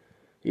 man.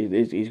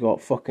 He's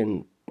got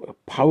fucking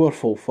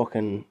powerful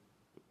fucking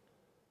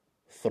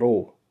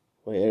throw.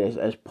 Like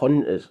his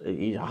punch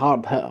he's a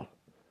hard hitter.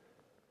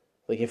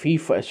 Like if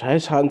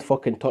his hand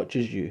fucking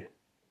touches you,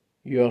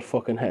 you're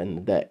fucking hitting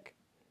the deck.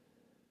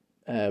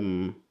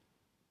 And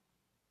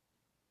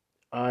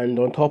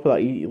on top of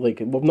that,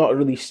 we've not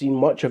really seen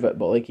much of it,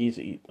 but like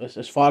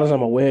as far as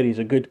I'm aware, he's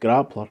a good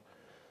grappler.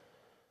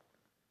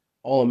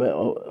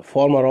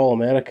 Former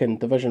All-American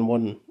Division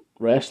 1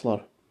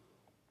 wrestler.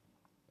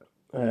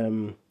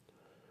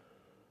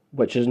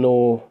 Which is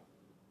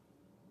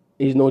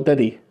he's no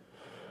Diddy.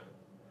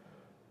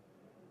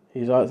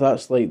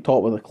 That's like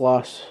top of the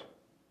class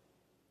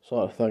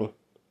sort of thing.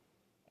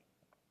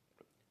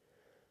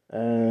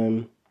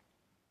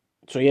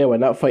 So yeah,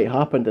 when that fight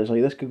happened, it's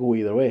like this could go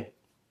either way.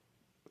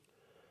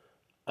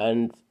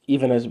 And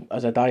even as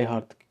a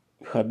diehard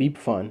Khabib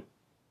fan,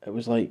 it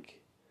was like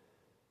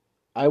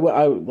it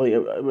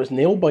was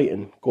nail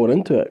biting going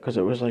into it because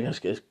it was like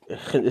is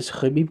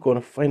Khabib going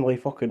to finally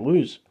fucking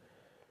lose?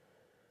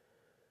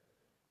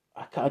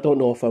 I don't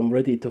know if I'm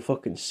ready to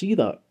fucking see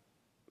that,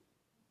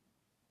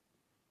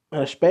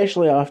 and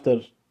especially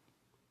after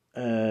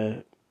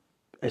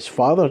his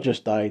father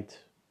just died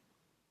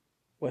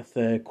with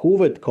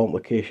COVID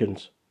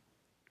complications.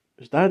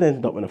 His dad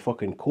ended up in a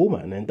fucking coma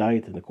and then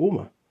died in the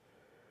coma.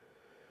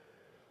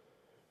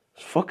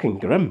 It's fucking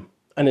grim.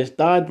 And his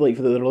dad, like,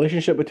 the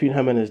relationship between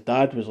him and his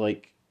dad was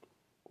like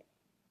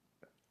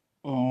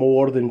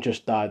more than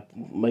just dad,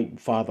 like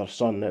father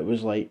son. It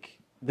was like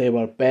they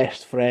were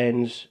best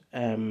friends.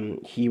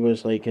 He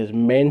was like his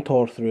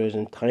mentor through his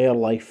entire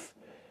life.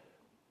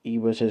 He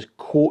was his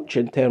coach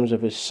in terms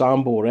of his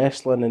Sambo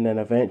wrestling and then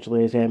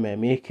eventually his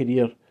MMA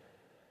career.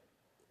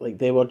 Like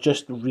they were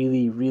just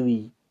really,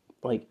 really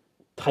like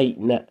tight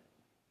knit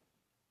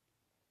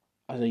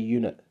as a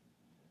unit.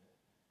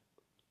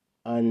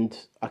 And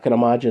I can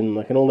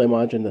only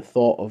imagine the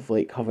thought of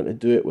like having to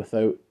do it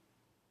without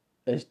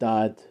his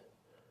dad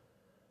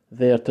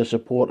there to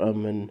support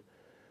him and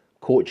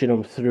coaching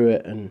him through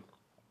it and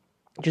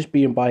just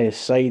being by his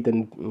side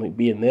and like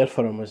being there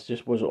for him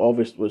was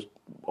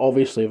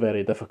obviously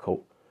very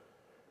difficult.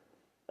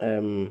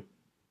 And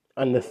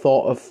the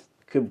thought of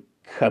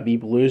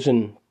Khabib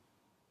losing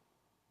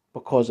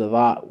because of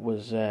that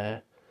was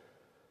I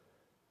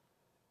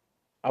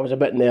was a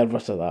bit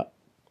nervous of that.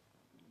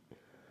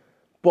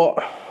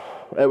 But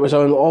it was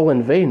all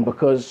in vain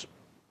because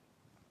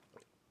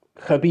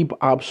Khabib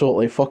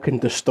absolutely fucking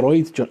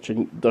destroyed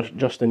Justin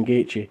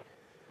Gaethje.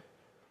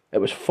 It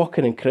was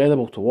fucking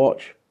incredible to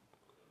watch.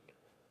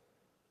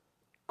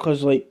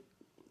 Because, like,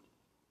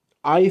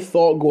 I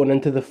thought going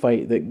into the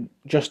fight that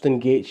Justin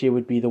Gaethje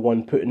would be the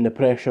one putting the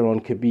pressure on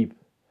Khabib.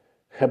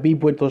 Khabib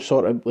would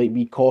sort of like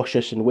be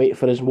cautious and wait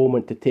for his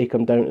moment to take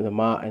him down to the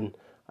mat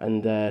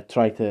and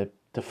try to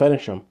to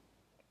finish him.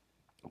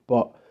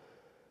 But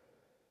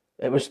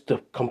it was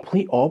the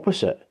complete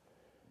opposite.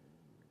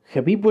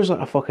 Khabib was like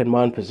a fucking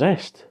man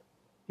possessed.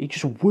 He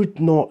just would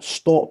not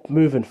stop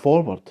moving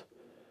forward.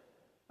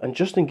 And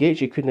Justin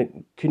Gaethje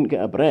couldn't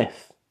get a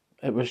breath.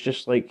 It was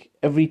just like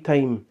every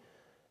time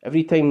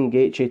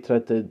Gaethje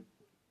tried to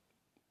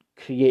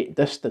create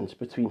distance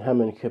between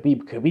him and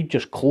Khabib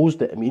just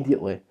closed it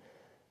immediately.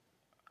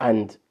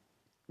 And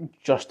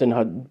Justin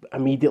had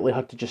immediately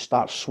had to just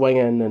start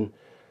swinging and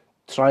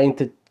trying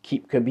to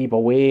keep Khabib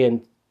away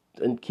and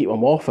keep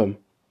him off him.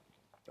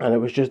 And it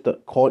was just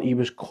that he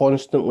was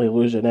constantly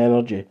losing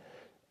energy.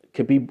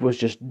 Khabib was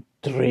just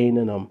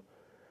draining him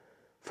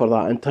for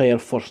that entire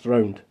first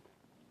round.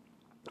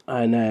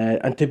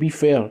 And to be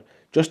fair,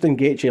 Justin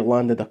Gaethje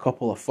landed a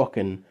couple of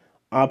fucking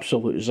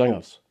absolute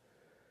zingers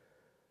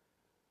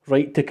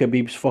right to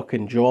Khabib's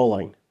fucking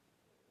jawline.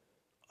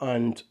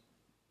 And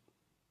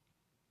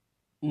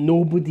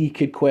nobody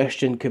could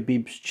question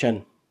Khabib's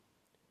chin,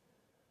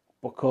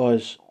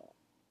 because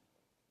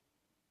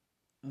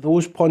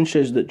those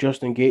punches that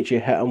Justin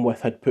Gaethje hit him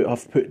with have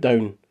put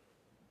down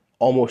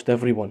almost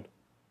everyone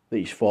that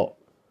he's fought.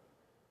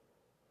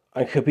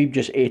 And Khabib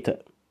just ate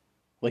it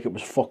like it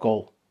was fuck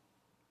all.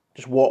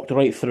 Just walked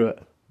right through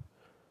it.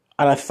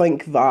 And I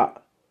think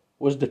that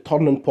was the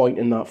turning point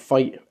in that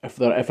fight,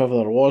 if ever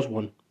there was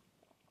one.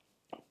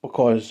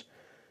 Because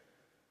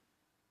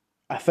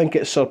I think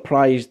it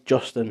surprised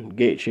Justin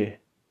Gaethje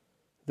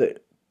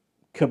that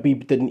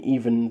Khabib didn't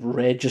even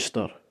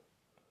register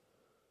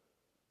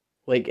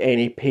like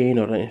any pain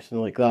or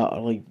anything like that, or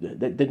like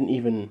that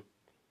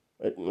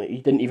he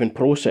didn't even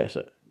process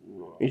it.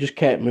 He just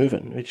kept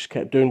moving. He just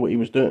kept doing what he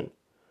was doing.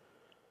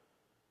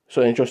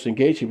 So then Justin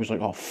Gaethje was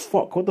like, "Oh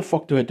fuck, what the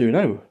fuck do I do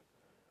now?"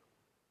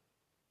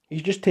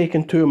 He's just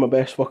taken two of my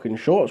best fucking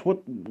shots.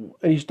 What? And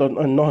he's done,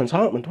 and nothing's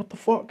happened. What the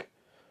fuck?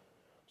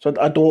 So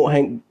I don't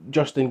think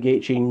Justin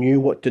Gaethje knew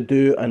what to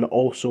do, and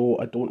also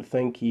I don't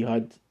think he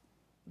had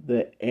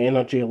the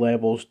energy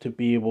levels to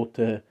be able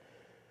to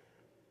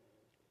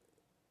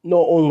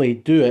not only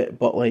do it,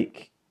 but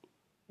like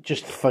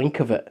just think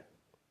of it.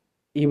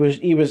 He was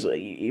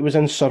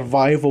in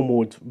survival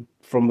mode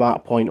from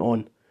that point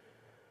on.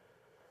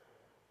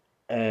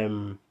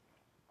 And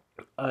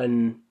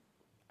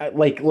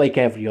like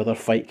every other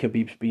fight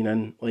Khabib's been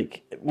in,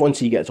 like once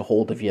he gets a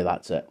hold of you,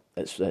 that's it.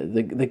 It's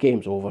the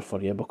game's over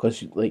for you,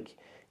 because like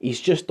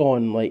he's just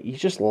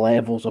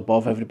levels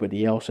above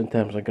everybody else in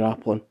terms of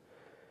grappling.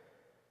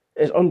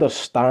 His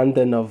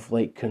understanding of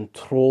like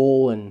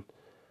control and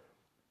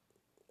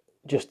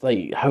just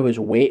like how his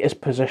weight is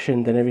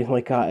positioned and everything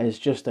like that is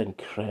just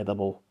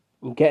incredible.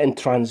 And getting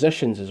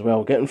transitions as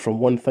well, getting from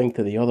one thing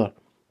to the other.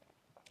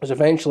 Because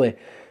eventually,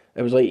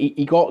 it was like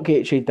he got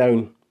Gaethje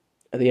down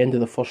at the end of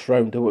the first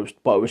round,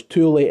 but it was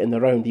too late in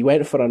the round. He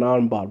went for an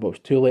armbar, but it was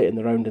too late in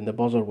the round, and the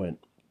buzzer went.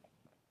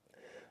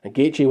 And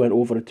Gaethje went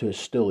over to his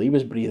stool. He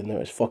was breathing out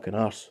his fucking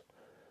arse.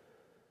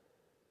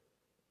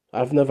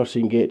 I've never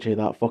seen Gaethje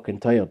that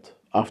fucking tired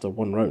after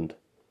one round.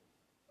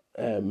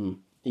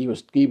 He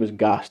was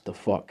gassed the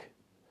fuck.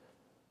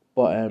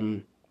 But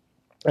and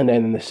then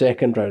in the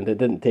second round, it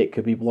didn't take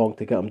Khabib long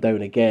to get him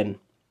down again.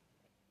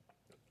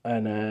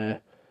 And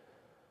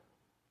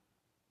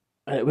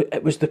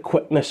it was the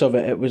quickness of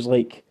it. It was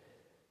like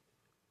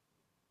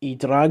he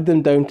dragged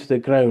him down to the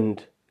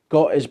ground,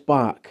 got his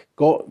back,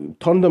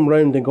 turned him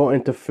round and got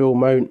into full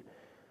mount,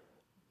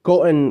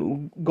 got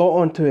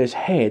onto his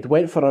head,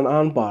 went for an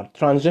armbar,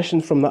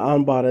 transitioned from the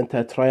armbar into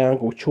a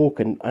triangle choke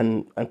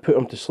and put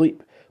him to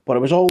sleep. But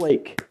it was all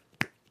like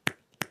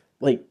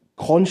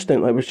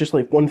constant. It was just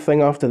like one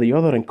thing after the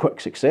other in quick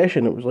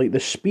succession. It was like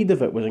the speed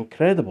of it was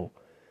incredible.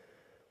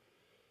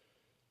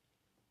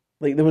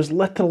 Like there was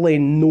literally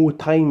no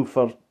time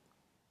for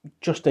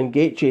Justin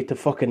Gaethje to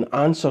fucking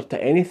answer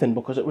to anything,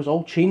 because it was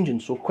all changing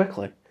so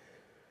quickly.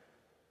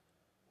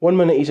 1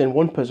 minute he's in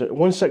one position,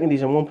 1 second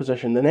he's in one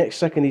position, the next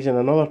second he's in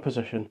another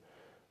position.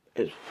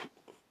 It's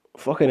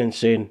fucking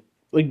insane.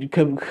 Like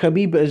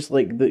Khabib is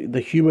like the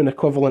human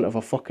equivalent of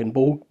a fucking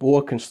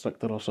boa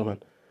constrictor or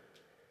something.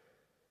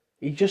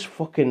 He just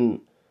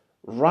fucking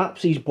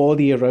wraps his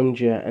body around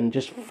you and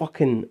just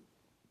fucking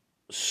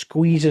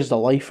squeezes the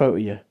life out of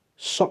you.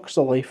 Sucks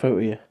the life out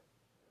of you.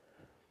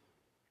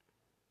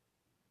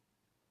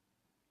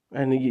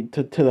 And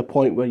to the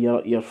point where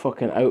you're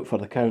fucking out for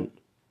the count.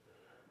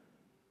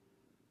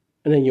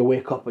 And then you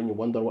wake up and you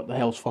wonder what the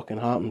hell's fucking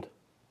happened.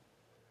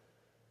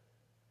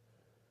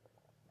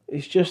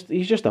 He's just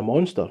a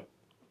monster.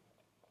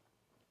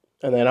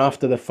 And then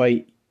after the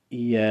fight,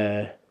 he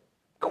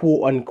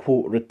quote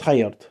unquote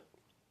retired.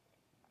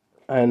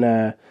 And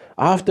I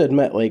have to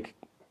admit, like,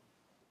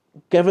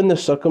 given the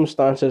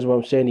circumstances where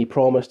I'm saying he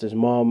promised his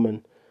mum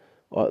and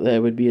that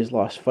it would be his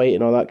last fight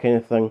and all that kind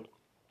of thing,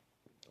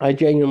 I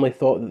genuinely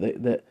thought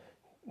that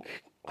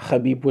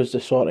Khabib was the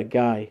sort of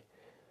guy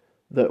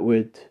that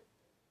would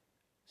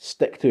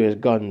stick to his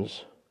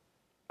guns,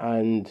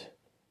 and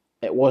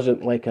it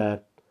wasn't like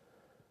a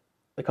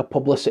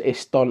publicity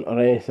stunt or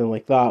anything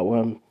like that, where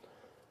I'm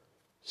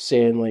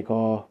saying like,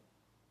 oh,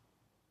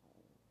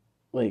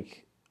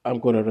 like, I'm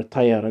going to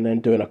retire and then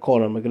doing a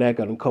Conor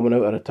McGregor and coming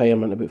out of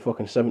retirement about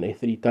fucking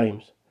 73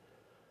 times.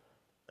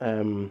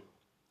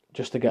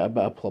 Just to get a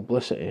bit of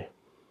publicity.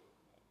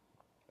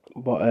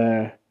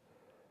 But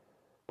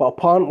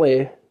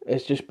apparently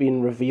it's just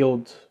been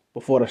revealed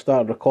before I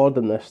started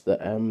recording this that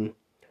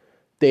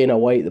Dana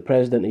White, the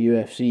president of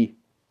UFC,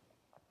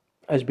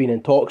 has been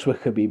in talks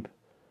with Khabib,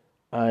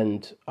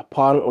 and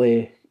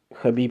apparently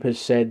Khabib has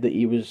said that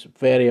he was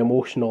very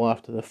emotional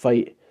after the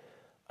fight,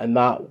 and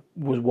that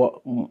was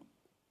what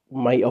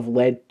might have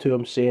led to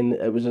him saying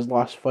that it was his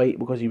last fight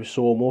because he was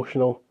so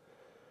emotional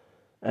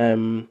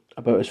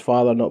about his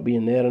father not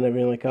being there and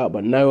everything like that.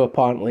 But now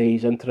apparently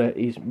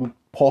he's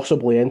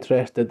possibly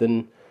interested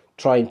in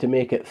trying to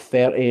make it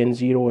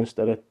 30-0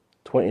 instead of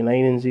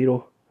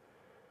 29-0.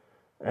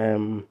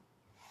 And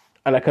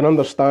I can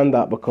understand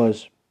that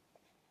because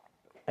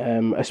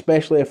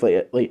especially if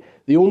like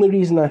the only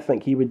reason I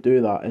think he would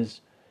do that is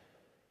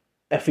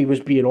if he was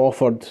being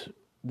offered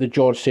the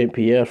George St.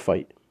 Pierre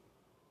fight.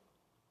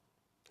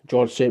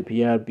 George St.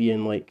 Pierre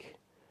being like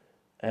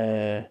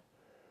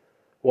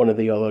one of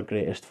the other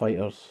greatest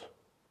fighters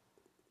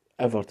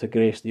ever to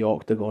grace the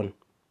octagon.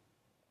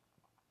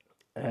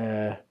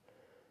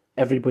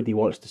 Everybody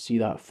wants to see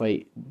that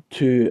fight.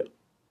 Two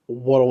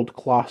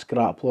world-class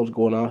grapplers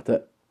going at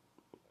it.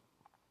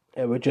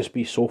 It would just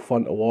be so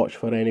fun to watch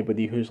for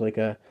anybody who's like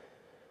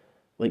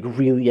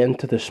really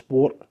into the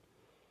sport.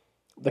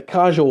 The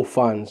casual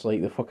fans,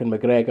 like the fucking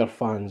McGregor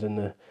fans and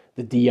the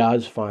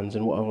Diaz fans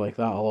and whatever like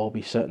that, will all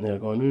be sitting there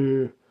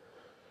going,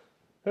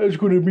 it's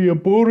going to be a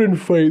boring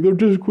fight. They're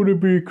just going to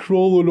be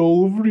crawling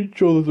all over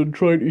each other and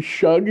trying to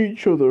shag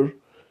each other.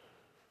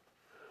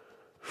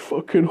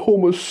 Fucking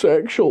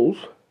homosexuals.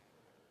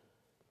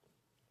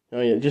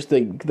 Oh, yeah, just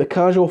the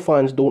casual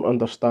fans don't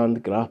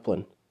understand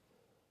grappling.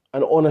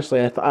 And honestly,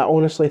 I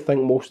honestly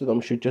think most of them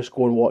should just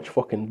go and watch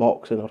fucking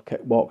boxing or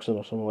kickboxing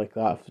or something like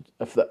that.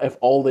 If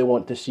all they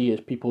want to see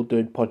is people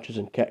doing punches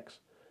and kicks.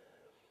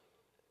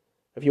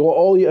 If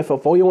all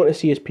you want to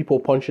see is people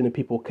punching and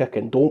people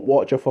kicking, don't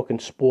watch a fucking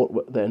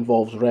sport that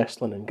involves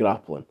wrestling and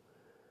grappling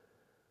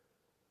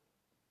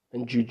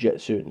and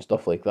jiu-jitsu and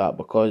stuff like that,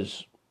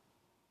 because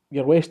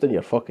you're wasting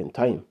your fucking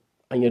time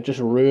and you're just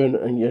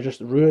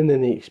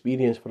ruining the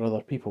experience for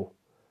other people.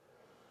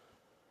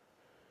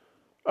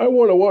 I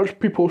want to watch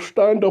people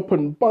stand up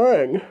and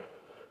bang.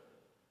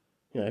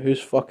 Yeah,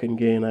 who's fucking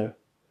gay now?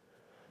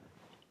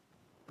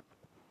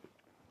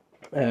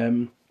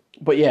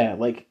 But yeah,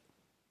 like,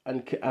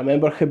 and I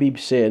remember Khabib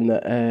saying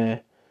that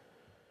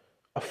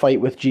a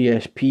fight with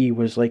GSP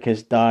was like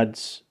his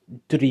dad's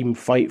dream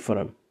fight for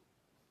him.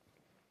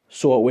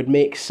 So it would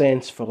make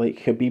sense for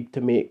like Khabib to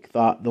make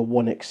that the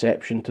one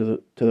exception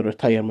to the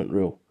retirement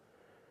rule.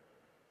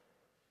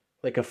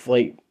 Like if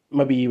like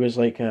maybe he was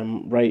like,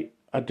 right,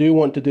 I do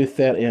want to do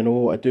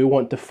 30-0, I do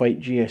want to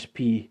fight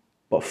GSP,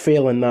 but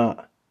failing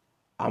that,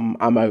 I'm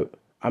out.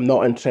 I'm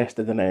not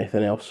interested in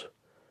anything else.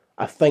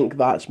 I think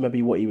that's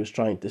maybe what he was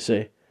trying to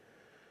say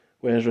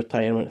with his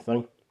retirement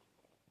thing.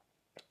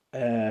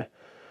 And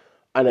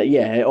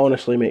it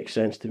honestly makes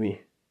sense to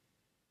me.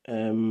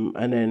 And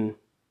then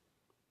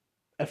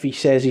if he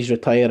says he's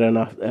retiring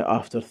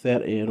after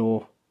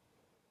 30-0,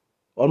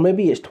 or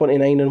maybe it's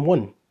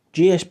 29-1.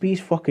 GSP's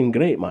fucking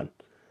great, man.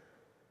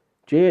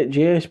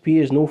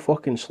 GSP is no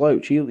fucking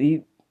slouch.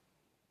 He'll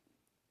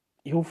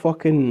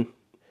test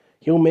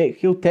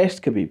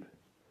Khabib.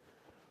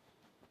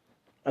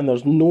 And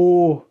there's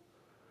no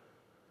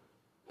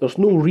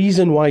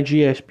reason why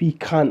GSP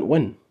can't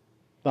win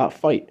that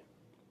fight.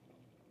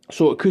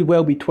 So it could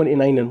well be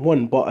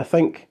 29-1, but I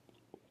think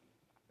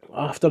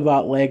after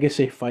that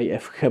legacy fight,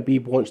 if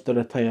Khabib wants to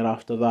retire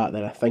after that,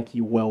 then I think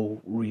he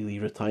will really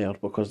retire,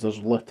 because there's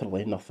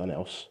literally nothing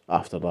else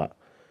after that.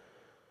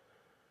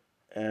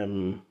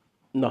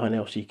 Nothing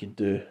else he could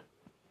do.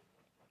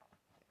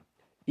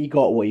 He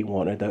got what he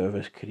wanted out of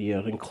his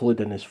career,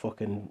 including his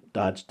fucking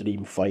dad's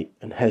dream fight,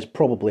 and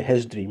probably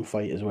his dream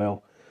fight as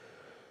well.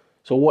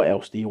 So what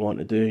else do you want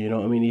to do? You know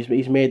what I mean?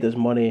 He's made his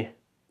money.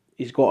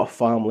 He's got a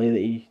family that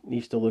he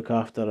needs to look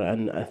after,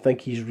 and I think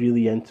he's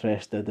really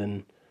interested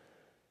in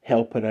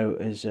helping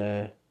out his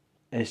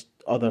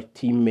other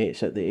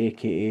teammates at the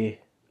AKA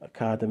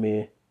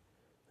Academy,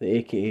 the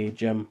AKA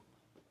gym.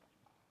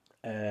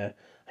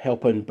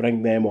 Helping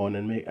bring them on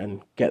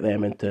and get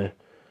them into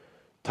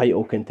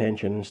title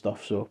contention and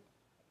stuff. So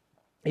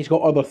he's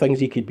got other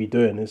things he could be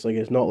doing. It's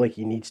not like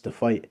he needs to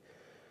fight.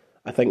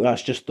 I think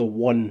that's just the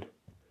one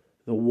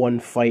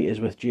fight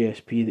is with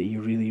GSP that he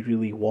really,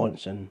 really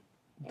wants, and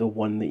the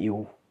one that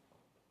he'll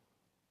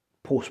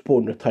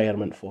postpone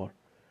retirement for.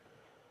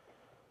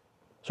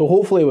 So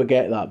hopefully we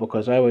get that,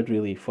 because I would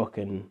really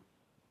fucking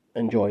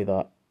enjoy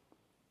that.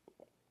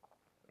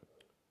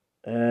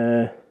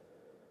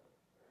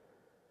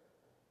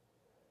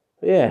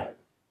 Yeah.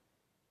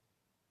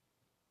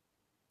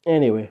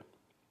 Anyway,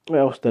 what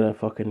else did I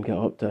fucking get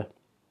up to?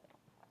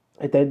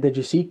 Did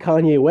you see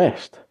Kanye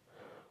West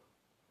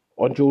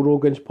on Joe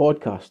Rogan's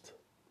podcast?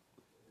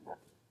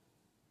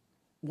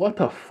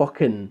 What a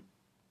fucking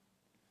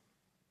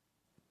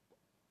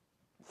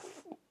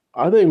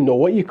I don't even know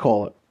what you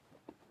call it.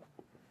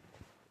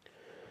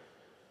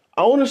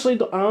 I honestly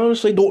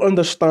don't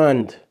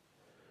understand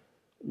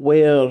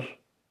where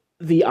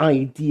the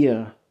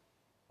idea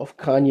of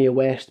Kanye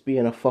West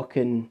being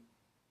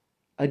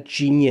a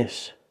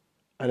genius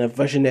and a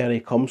visionary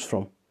comes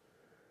from.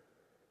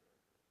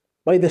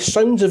 By the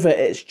sounds of it,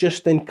 it's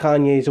just in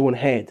Kanye's own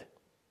head.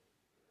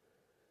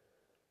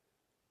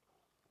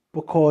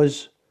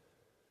 Because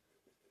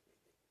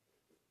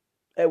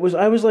I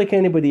was like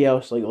anybody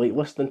else, like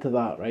listening to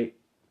that, right?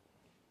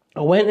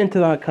 I went into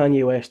that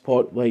Kanye West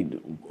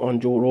on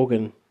Joe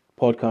Rogan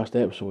podcast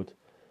episode,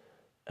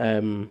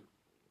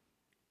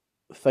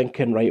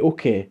 thinking, right,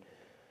 okay,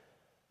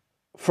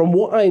 from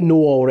what I know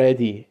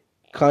already,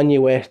 Kanye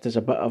West is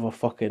a bit of a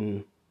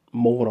fucking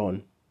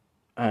moron,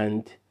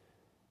 and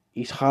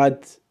he's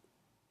had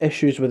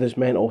issues with his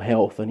mental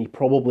health, and he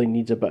probably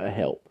needs a bit of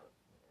help.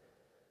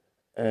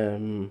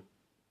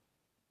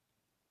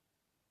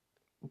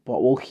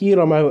 But we'll hear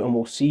him out, and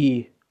we'll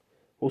see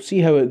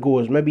how it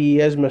goes. Maybe he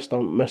is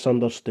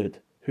misunderstood.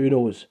 Who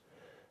knows?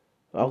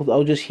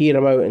 I'll just hear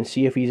him out and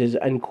see if he's as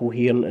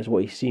incoherent as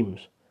what he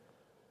seems.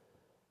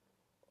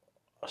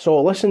 So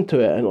I listened to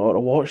it or I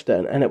watched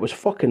it, and it was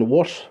fucking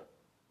worse.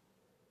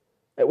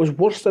 It was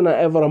worse than I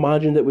ever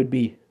imagined it would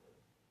be.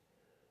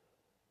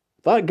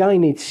 That guy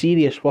needs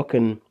serious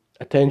fucking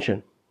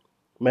attention,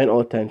 mental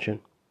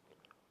attention,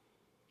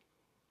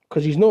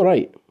 because he's not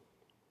right.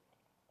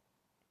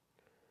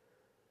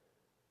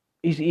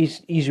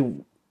 He's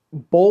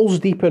balls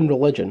deep in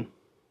religion,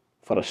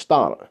 for a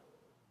start.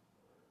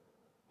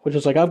 Which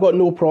is like, I've got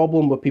no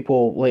problem with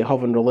people like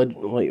having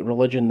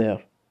religion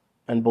there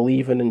and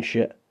believing in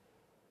shit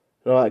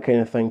and all that kind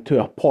of thing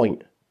to a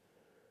point.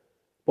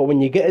 But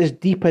when you get as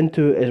deep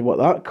into it as what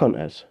that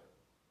cunt is,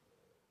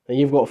 then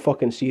you've got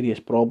fucking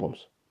serious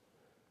problems.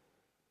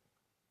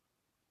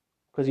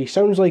 Because he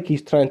sounds like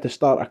he's trying to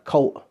start a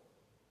cult,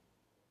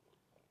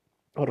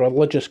 a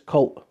religious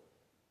cult,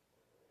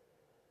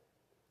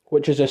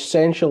 which is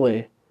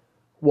essentially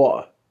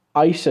what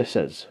ISIS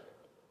is.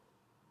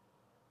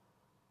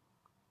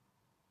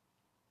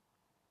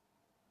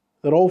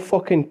 They're all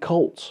fucking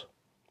cults.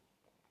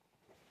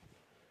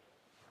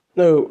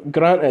 Now,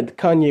 granted,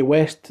 Kanye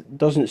West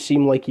doesn't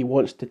seem like he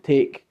wants to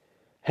take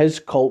his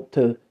cult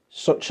to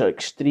such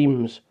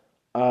extremes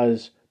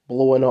as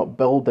blowing up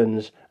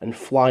buildings and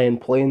flying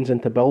planes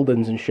into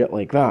buildings and shit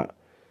like that.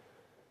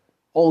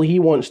 All he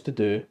wants to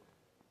do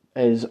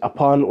is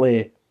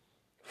apparently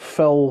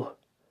fill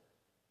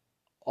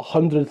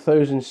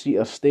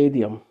 100,000-seater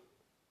stadium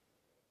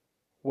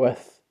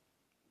with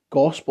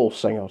gospel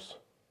singers.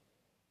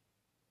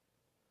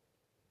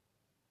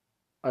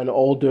 And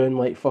all doing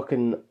like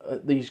fucking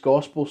these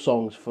gospel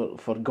songs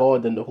for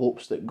God in the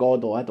hopes that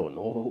God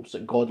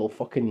will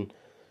fucking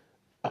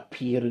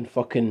appear and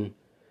fucking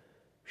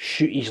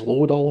shoot his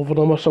load all over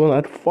them or something.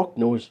 I'd fuck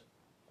knows.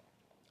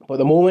 But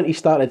the moment he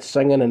started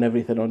singing and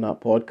everything on that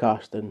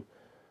podcast and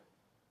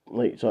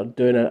like sort of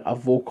doing a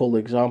vocal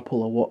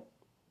example of what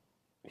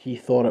he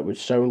thought it would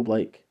sound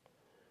like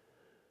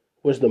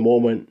was the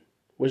moment.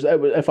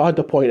 If I had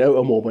to point out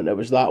a moment, it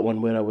was that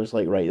one where I was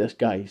like, right, this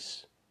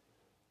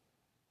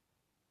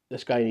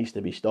guy needs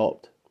to be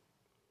stopped.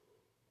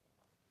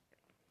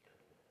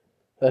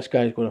 This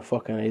guy's going to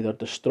fucking either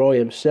destroy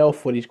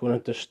himself or he's going to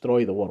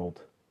destroy the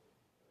world.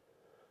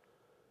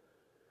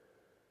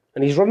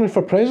 And he's running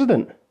for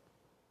president.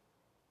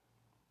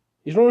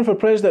 He's running for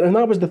president, and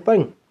that was the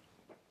thing.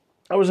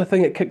 That was the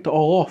thing that kicked it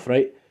all off,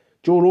 right?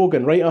 Joe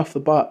Rogan, right off the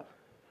bat.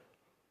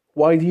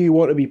 Why do you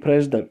want to be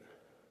president?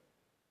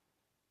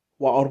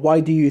 Or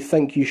why do you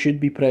think you should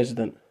be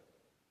president?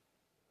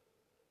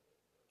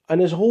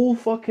 And his whole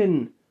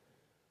fucking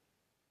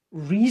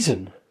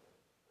reason,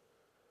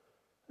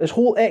 his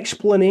whole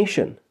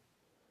explanation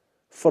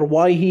for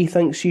why he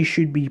thinks he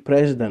should be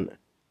president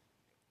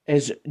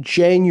is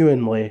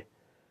genuinely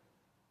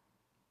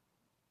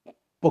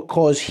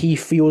because he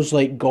feels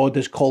like God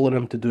is calling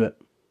him to do it.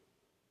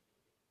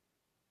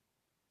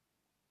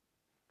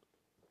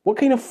 What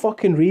kind of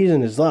fucking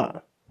reason is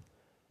that?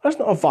 That's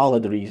not a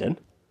valid reason.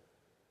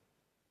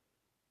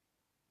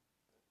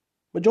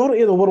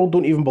 Majority of the world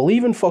don't even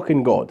believe in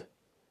fucking God.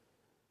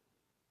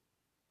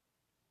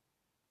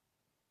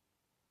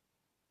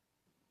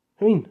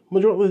 I mean,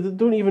 majority they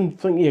don't even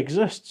think he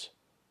exists,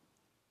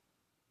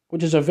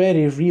 which is a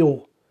very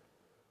real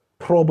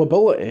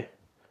probability.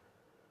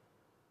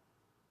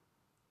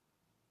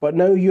 But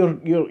now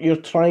you're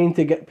trying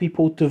to get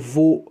people to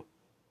vote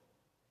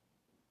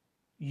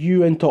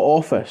you into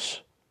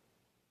office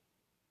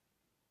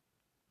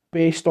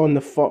based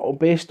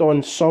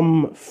on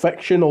some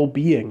fictional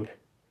being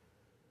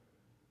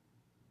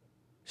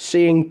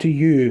saying to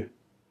you,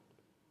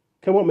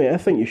 "Come on, mate, I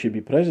think you should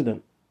be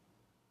president."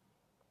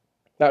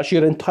 That's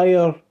your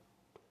entire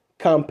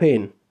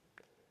campaign.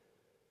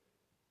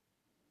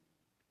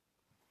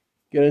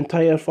 Your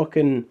entire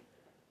fucking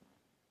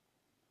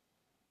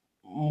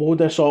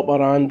modus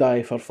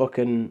operandi for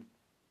fucking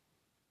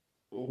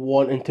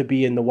wanting to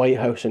be in the White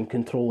House and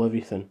control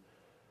everything.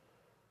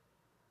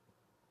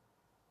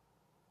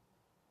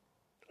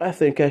 I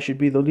think I should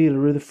be the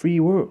leader of the free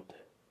world.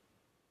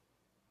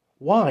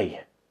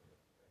 Why?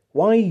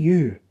 Why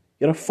you?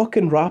 You're a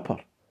fucking rapper.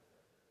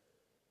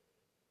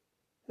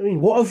 I mean,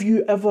 what have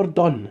you ever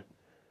done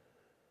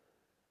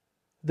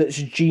that's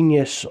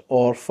genius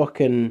or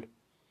fucking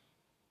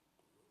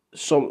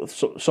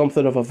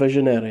something of a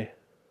visionary?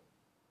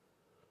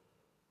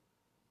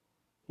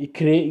 You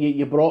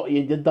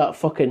did that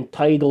fucking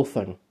Tidal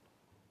thing.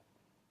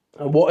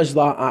 And what has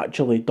that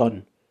actually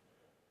done?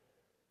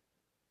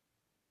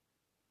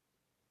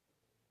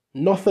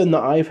 Nothing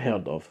that I've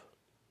heard of.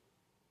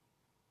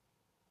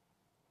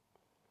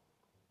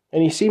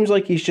 And he seems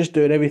like he's just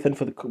doing everything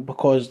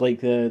because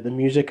like the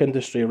music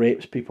industry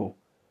rapes people.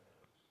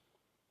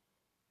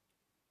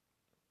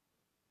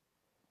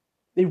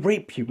 They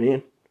rape you,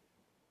 man.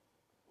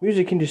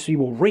 Music industry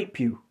will rape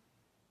you.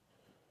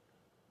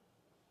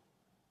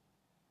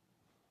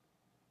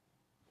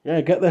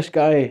 Yeah, get this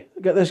guy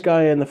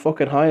in the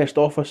fucking highest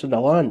office in the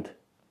land.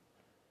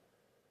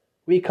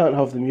 We can't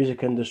have the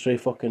music industry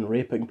fucking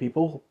raping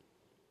people.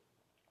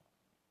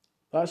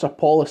 That's a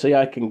policy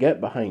I can get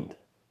behind.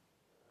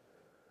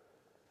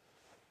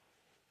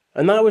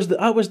 And that was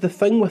the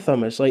thing with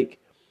him. It's like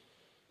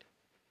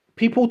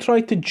people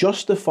tried to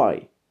justify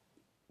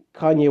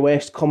Kanye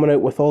West coming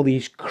out with all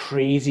these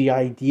crazy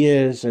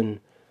ideas and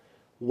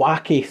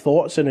wacky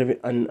thoughts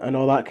and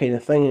all that kind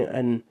of thing,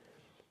 and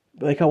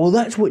like, oh, well,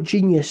 that's what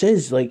genius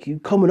is,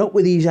 like coming up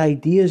with these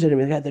ideas and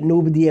everything that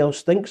nobody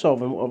else thinks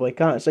of and like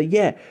that. It's like,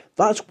 yeah,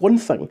 that's one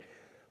thing,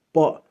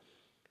 but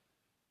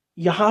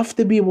you have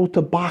to be able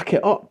to back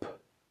it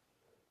up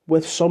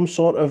with some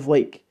sort of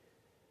like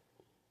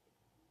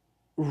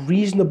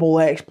reasonable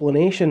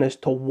explanation as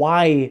to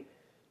why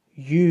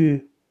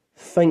you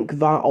think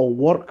that'll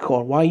work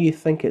or why you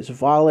think it's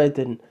valid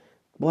and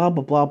blah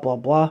blah blah blah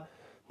blah.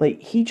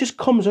 Like, he just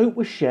comes out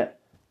with shit,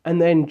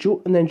 and then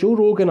Joe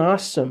Rogan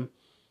asks him,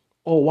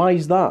 "Oh, why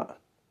is that?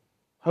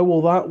 How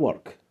will that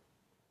work?"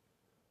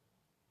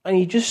 And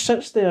he just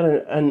sits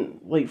there and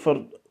like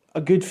for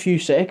a good few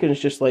seconds,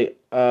 just like,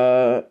 he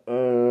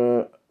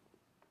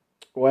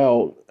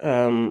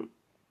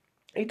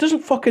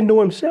doesn't fucking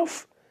know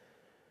himself.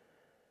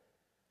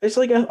 It's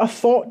like a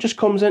thought just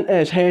comes into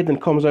his head and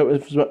comes out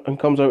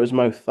his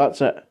mouth. That's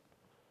it.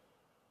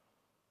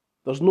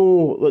 There's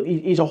no.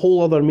 He's a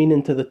whole other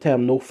meaning to the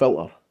term no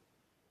filter.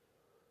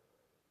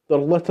 There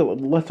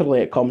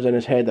literally it comes in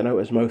his head and out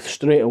his mouth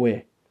straight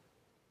away.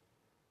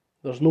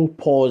 There's no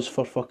pause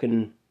for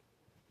fucking.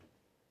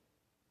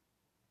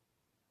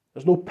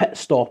 There's no pit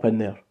stop in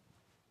there.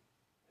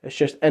 It's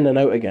just in and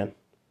out again.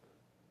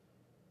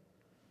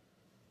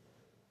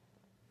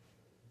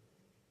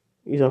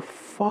 He's a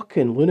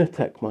fucking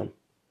lunatic, man.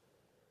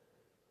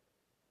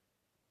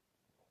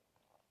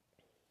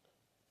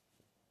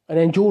 And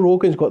then Joe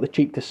Rogan's got the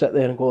cheek to sit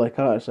there and go like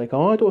that. It's like,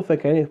 oh, I don't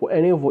think any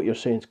of what you're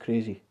saying is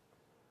crazy.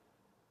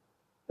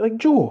 Like,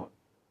 Joe,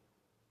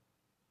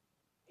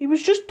 he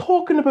was just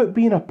talking about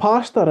being a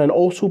pastor and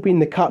also being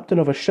the captain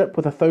of a ship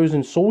with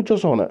 1,000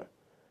 soldiers on it.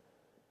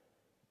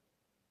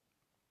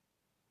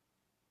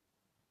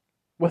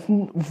 With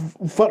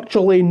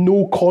virtually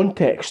no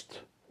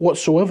context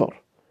whatsoever.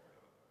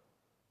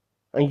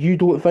 And you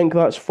don't think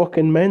that's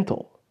fucking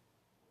mental?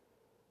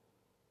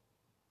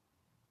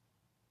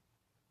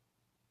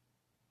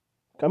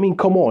 I mean,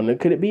 come on,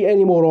 could it be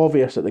any more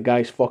obvious that the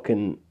guy's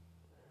fucking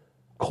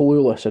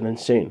clueless and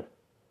insane?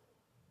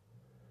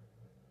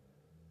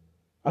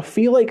 I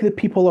feel like the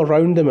people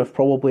around him have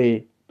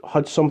probably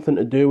had something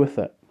to do with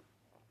it.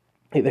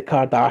 Like the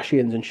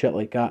Kardashians and shit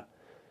like that.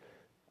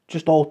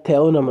 Just all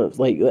telling him, it's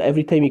like,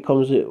 every time he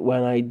comes out with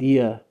an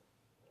idea,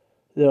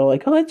 they're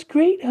like, oh, that's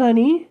great,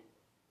 honey.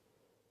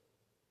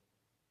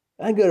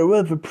 I'm gonna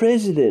run for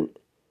president.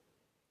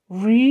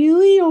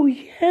 Really? Oh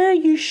yeah,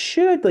 you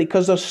should. Like,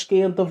 because they're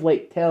scared of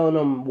like telling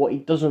him what he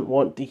doesn't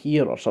want to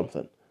hear or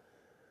something.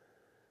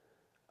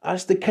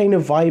 That's the kind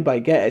of vibe I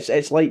get.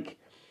 It's like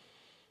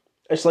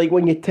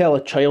when you tell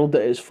a child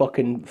that his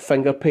fucking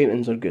finger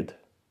paintings are good,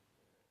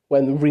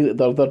 when really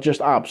they're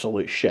just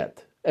absolute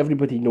shit.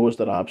 Everybody knows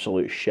they're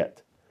absolute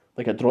shit.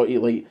 Like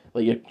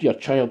your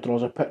child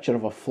draws a picture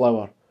of a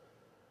flower,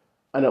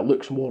 and it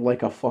looks more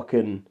like a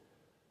fucking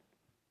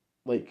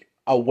like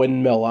a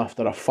windmill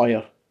after a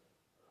fire.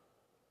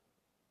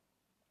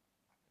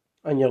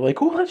 And you're like,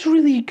 oh, that's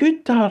really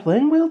good,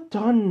 darling. Well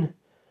done.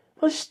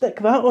 Let's stick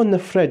that on the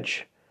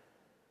fridge.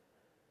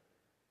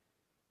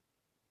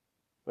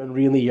 When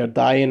really you're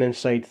dying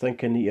inside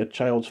thinking that your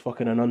child's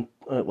fucking a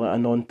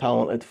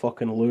non-talented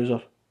fucking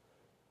loser.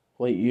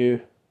 Like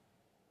you.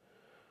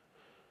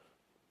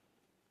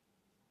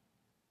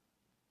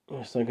 I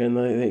was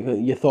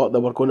thinking you thought they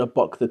were going to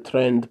buck the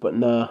trend, but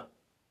nah.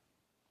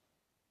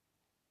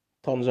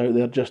 Turns out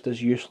they're just as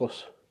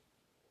useless.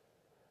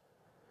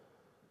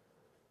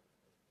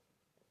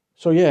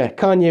 So yeah,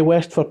 Kanye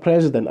West for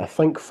president? I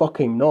think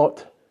fucking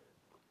not.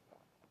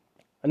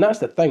 And that's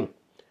the thing.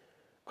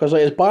 Because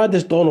like, as bad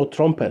as Donald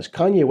Trump is,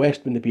 Kanye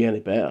West wouldn't be any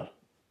better.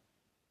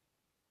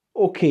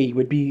 Okay, he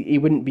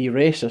wouldn't be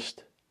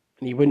racist,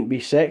 and he wouldn't be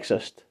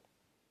sexist.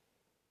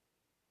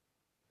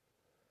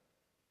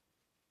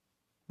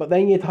 But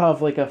then you'd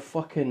have like a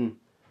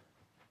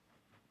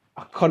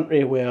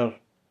country where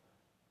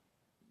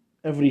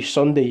every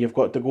Sunday you've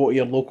got to go to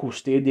your local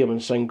stadium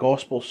and sing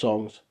gospel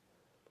songs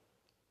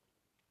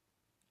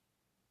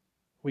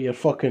with your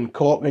fucking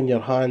cock in your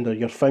hand or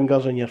your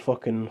fingers in your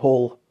fucking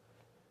hole.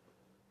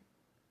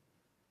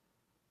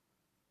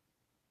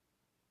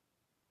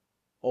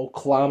 All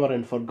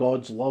clamouring for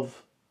God's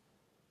love.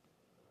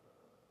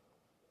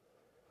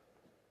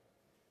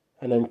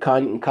 And then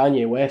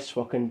Kanye West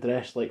fucking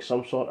dressed like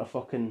some sort of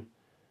fucking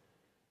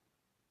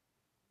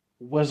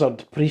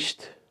wizard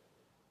priest.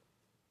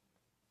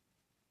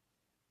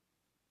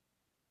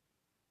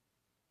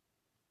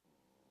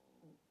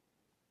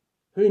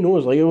 Who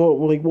knows?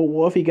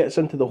 What if he gets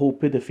into the whole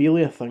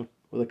paedophilia thing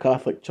with the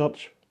Catholic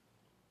Church?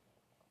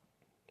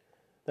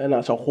 Then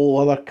that's a whole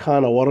other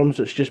can of worms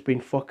that's just been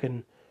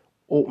fucking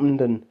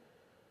opened and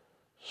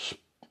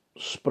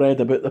spread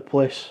about the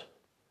place.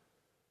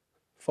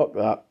 Fuck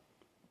that.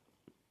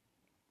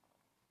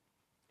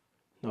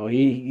 No,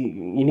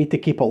 you need to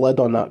keep a lid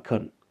on that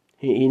cunt.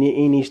 He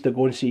needs to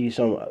go and see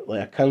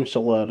a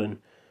counsellor and a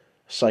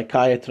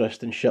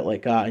psychiatrist and shit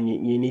like that, and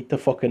you need to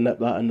fucking nip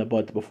that in the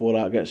bud before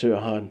that gets out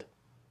of hand.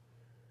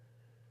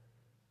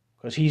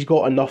 Because he's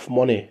got enough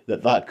money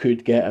that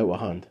could get out of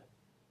hand.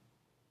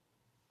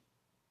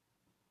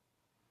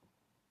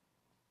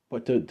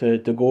 But to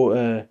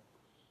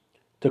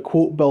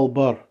quote Bill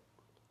Burr,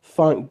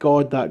 thank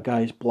God that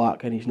guy's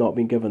black and he's not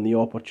been given the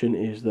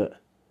opportunities that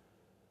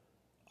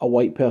a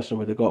white person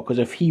would have got. Because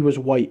if he was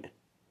white,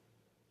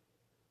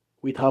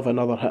 we'd have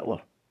another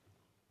Hitler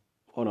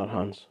on our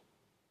hands.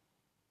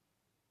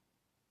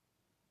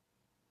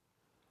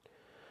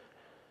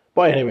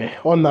 But anyway,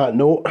 on that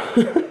note,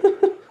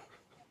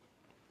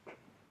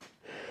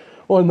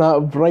 on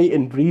that bright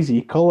and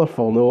breezy,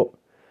 colourful note,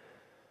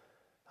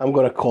 I'm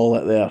going to call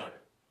it there.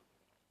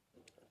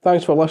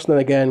 Thanks for listening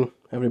again,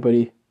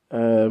 everybody.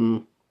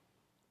 Until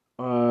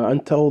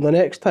the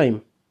next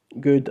time,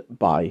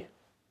 goodbye.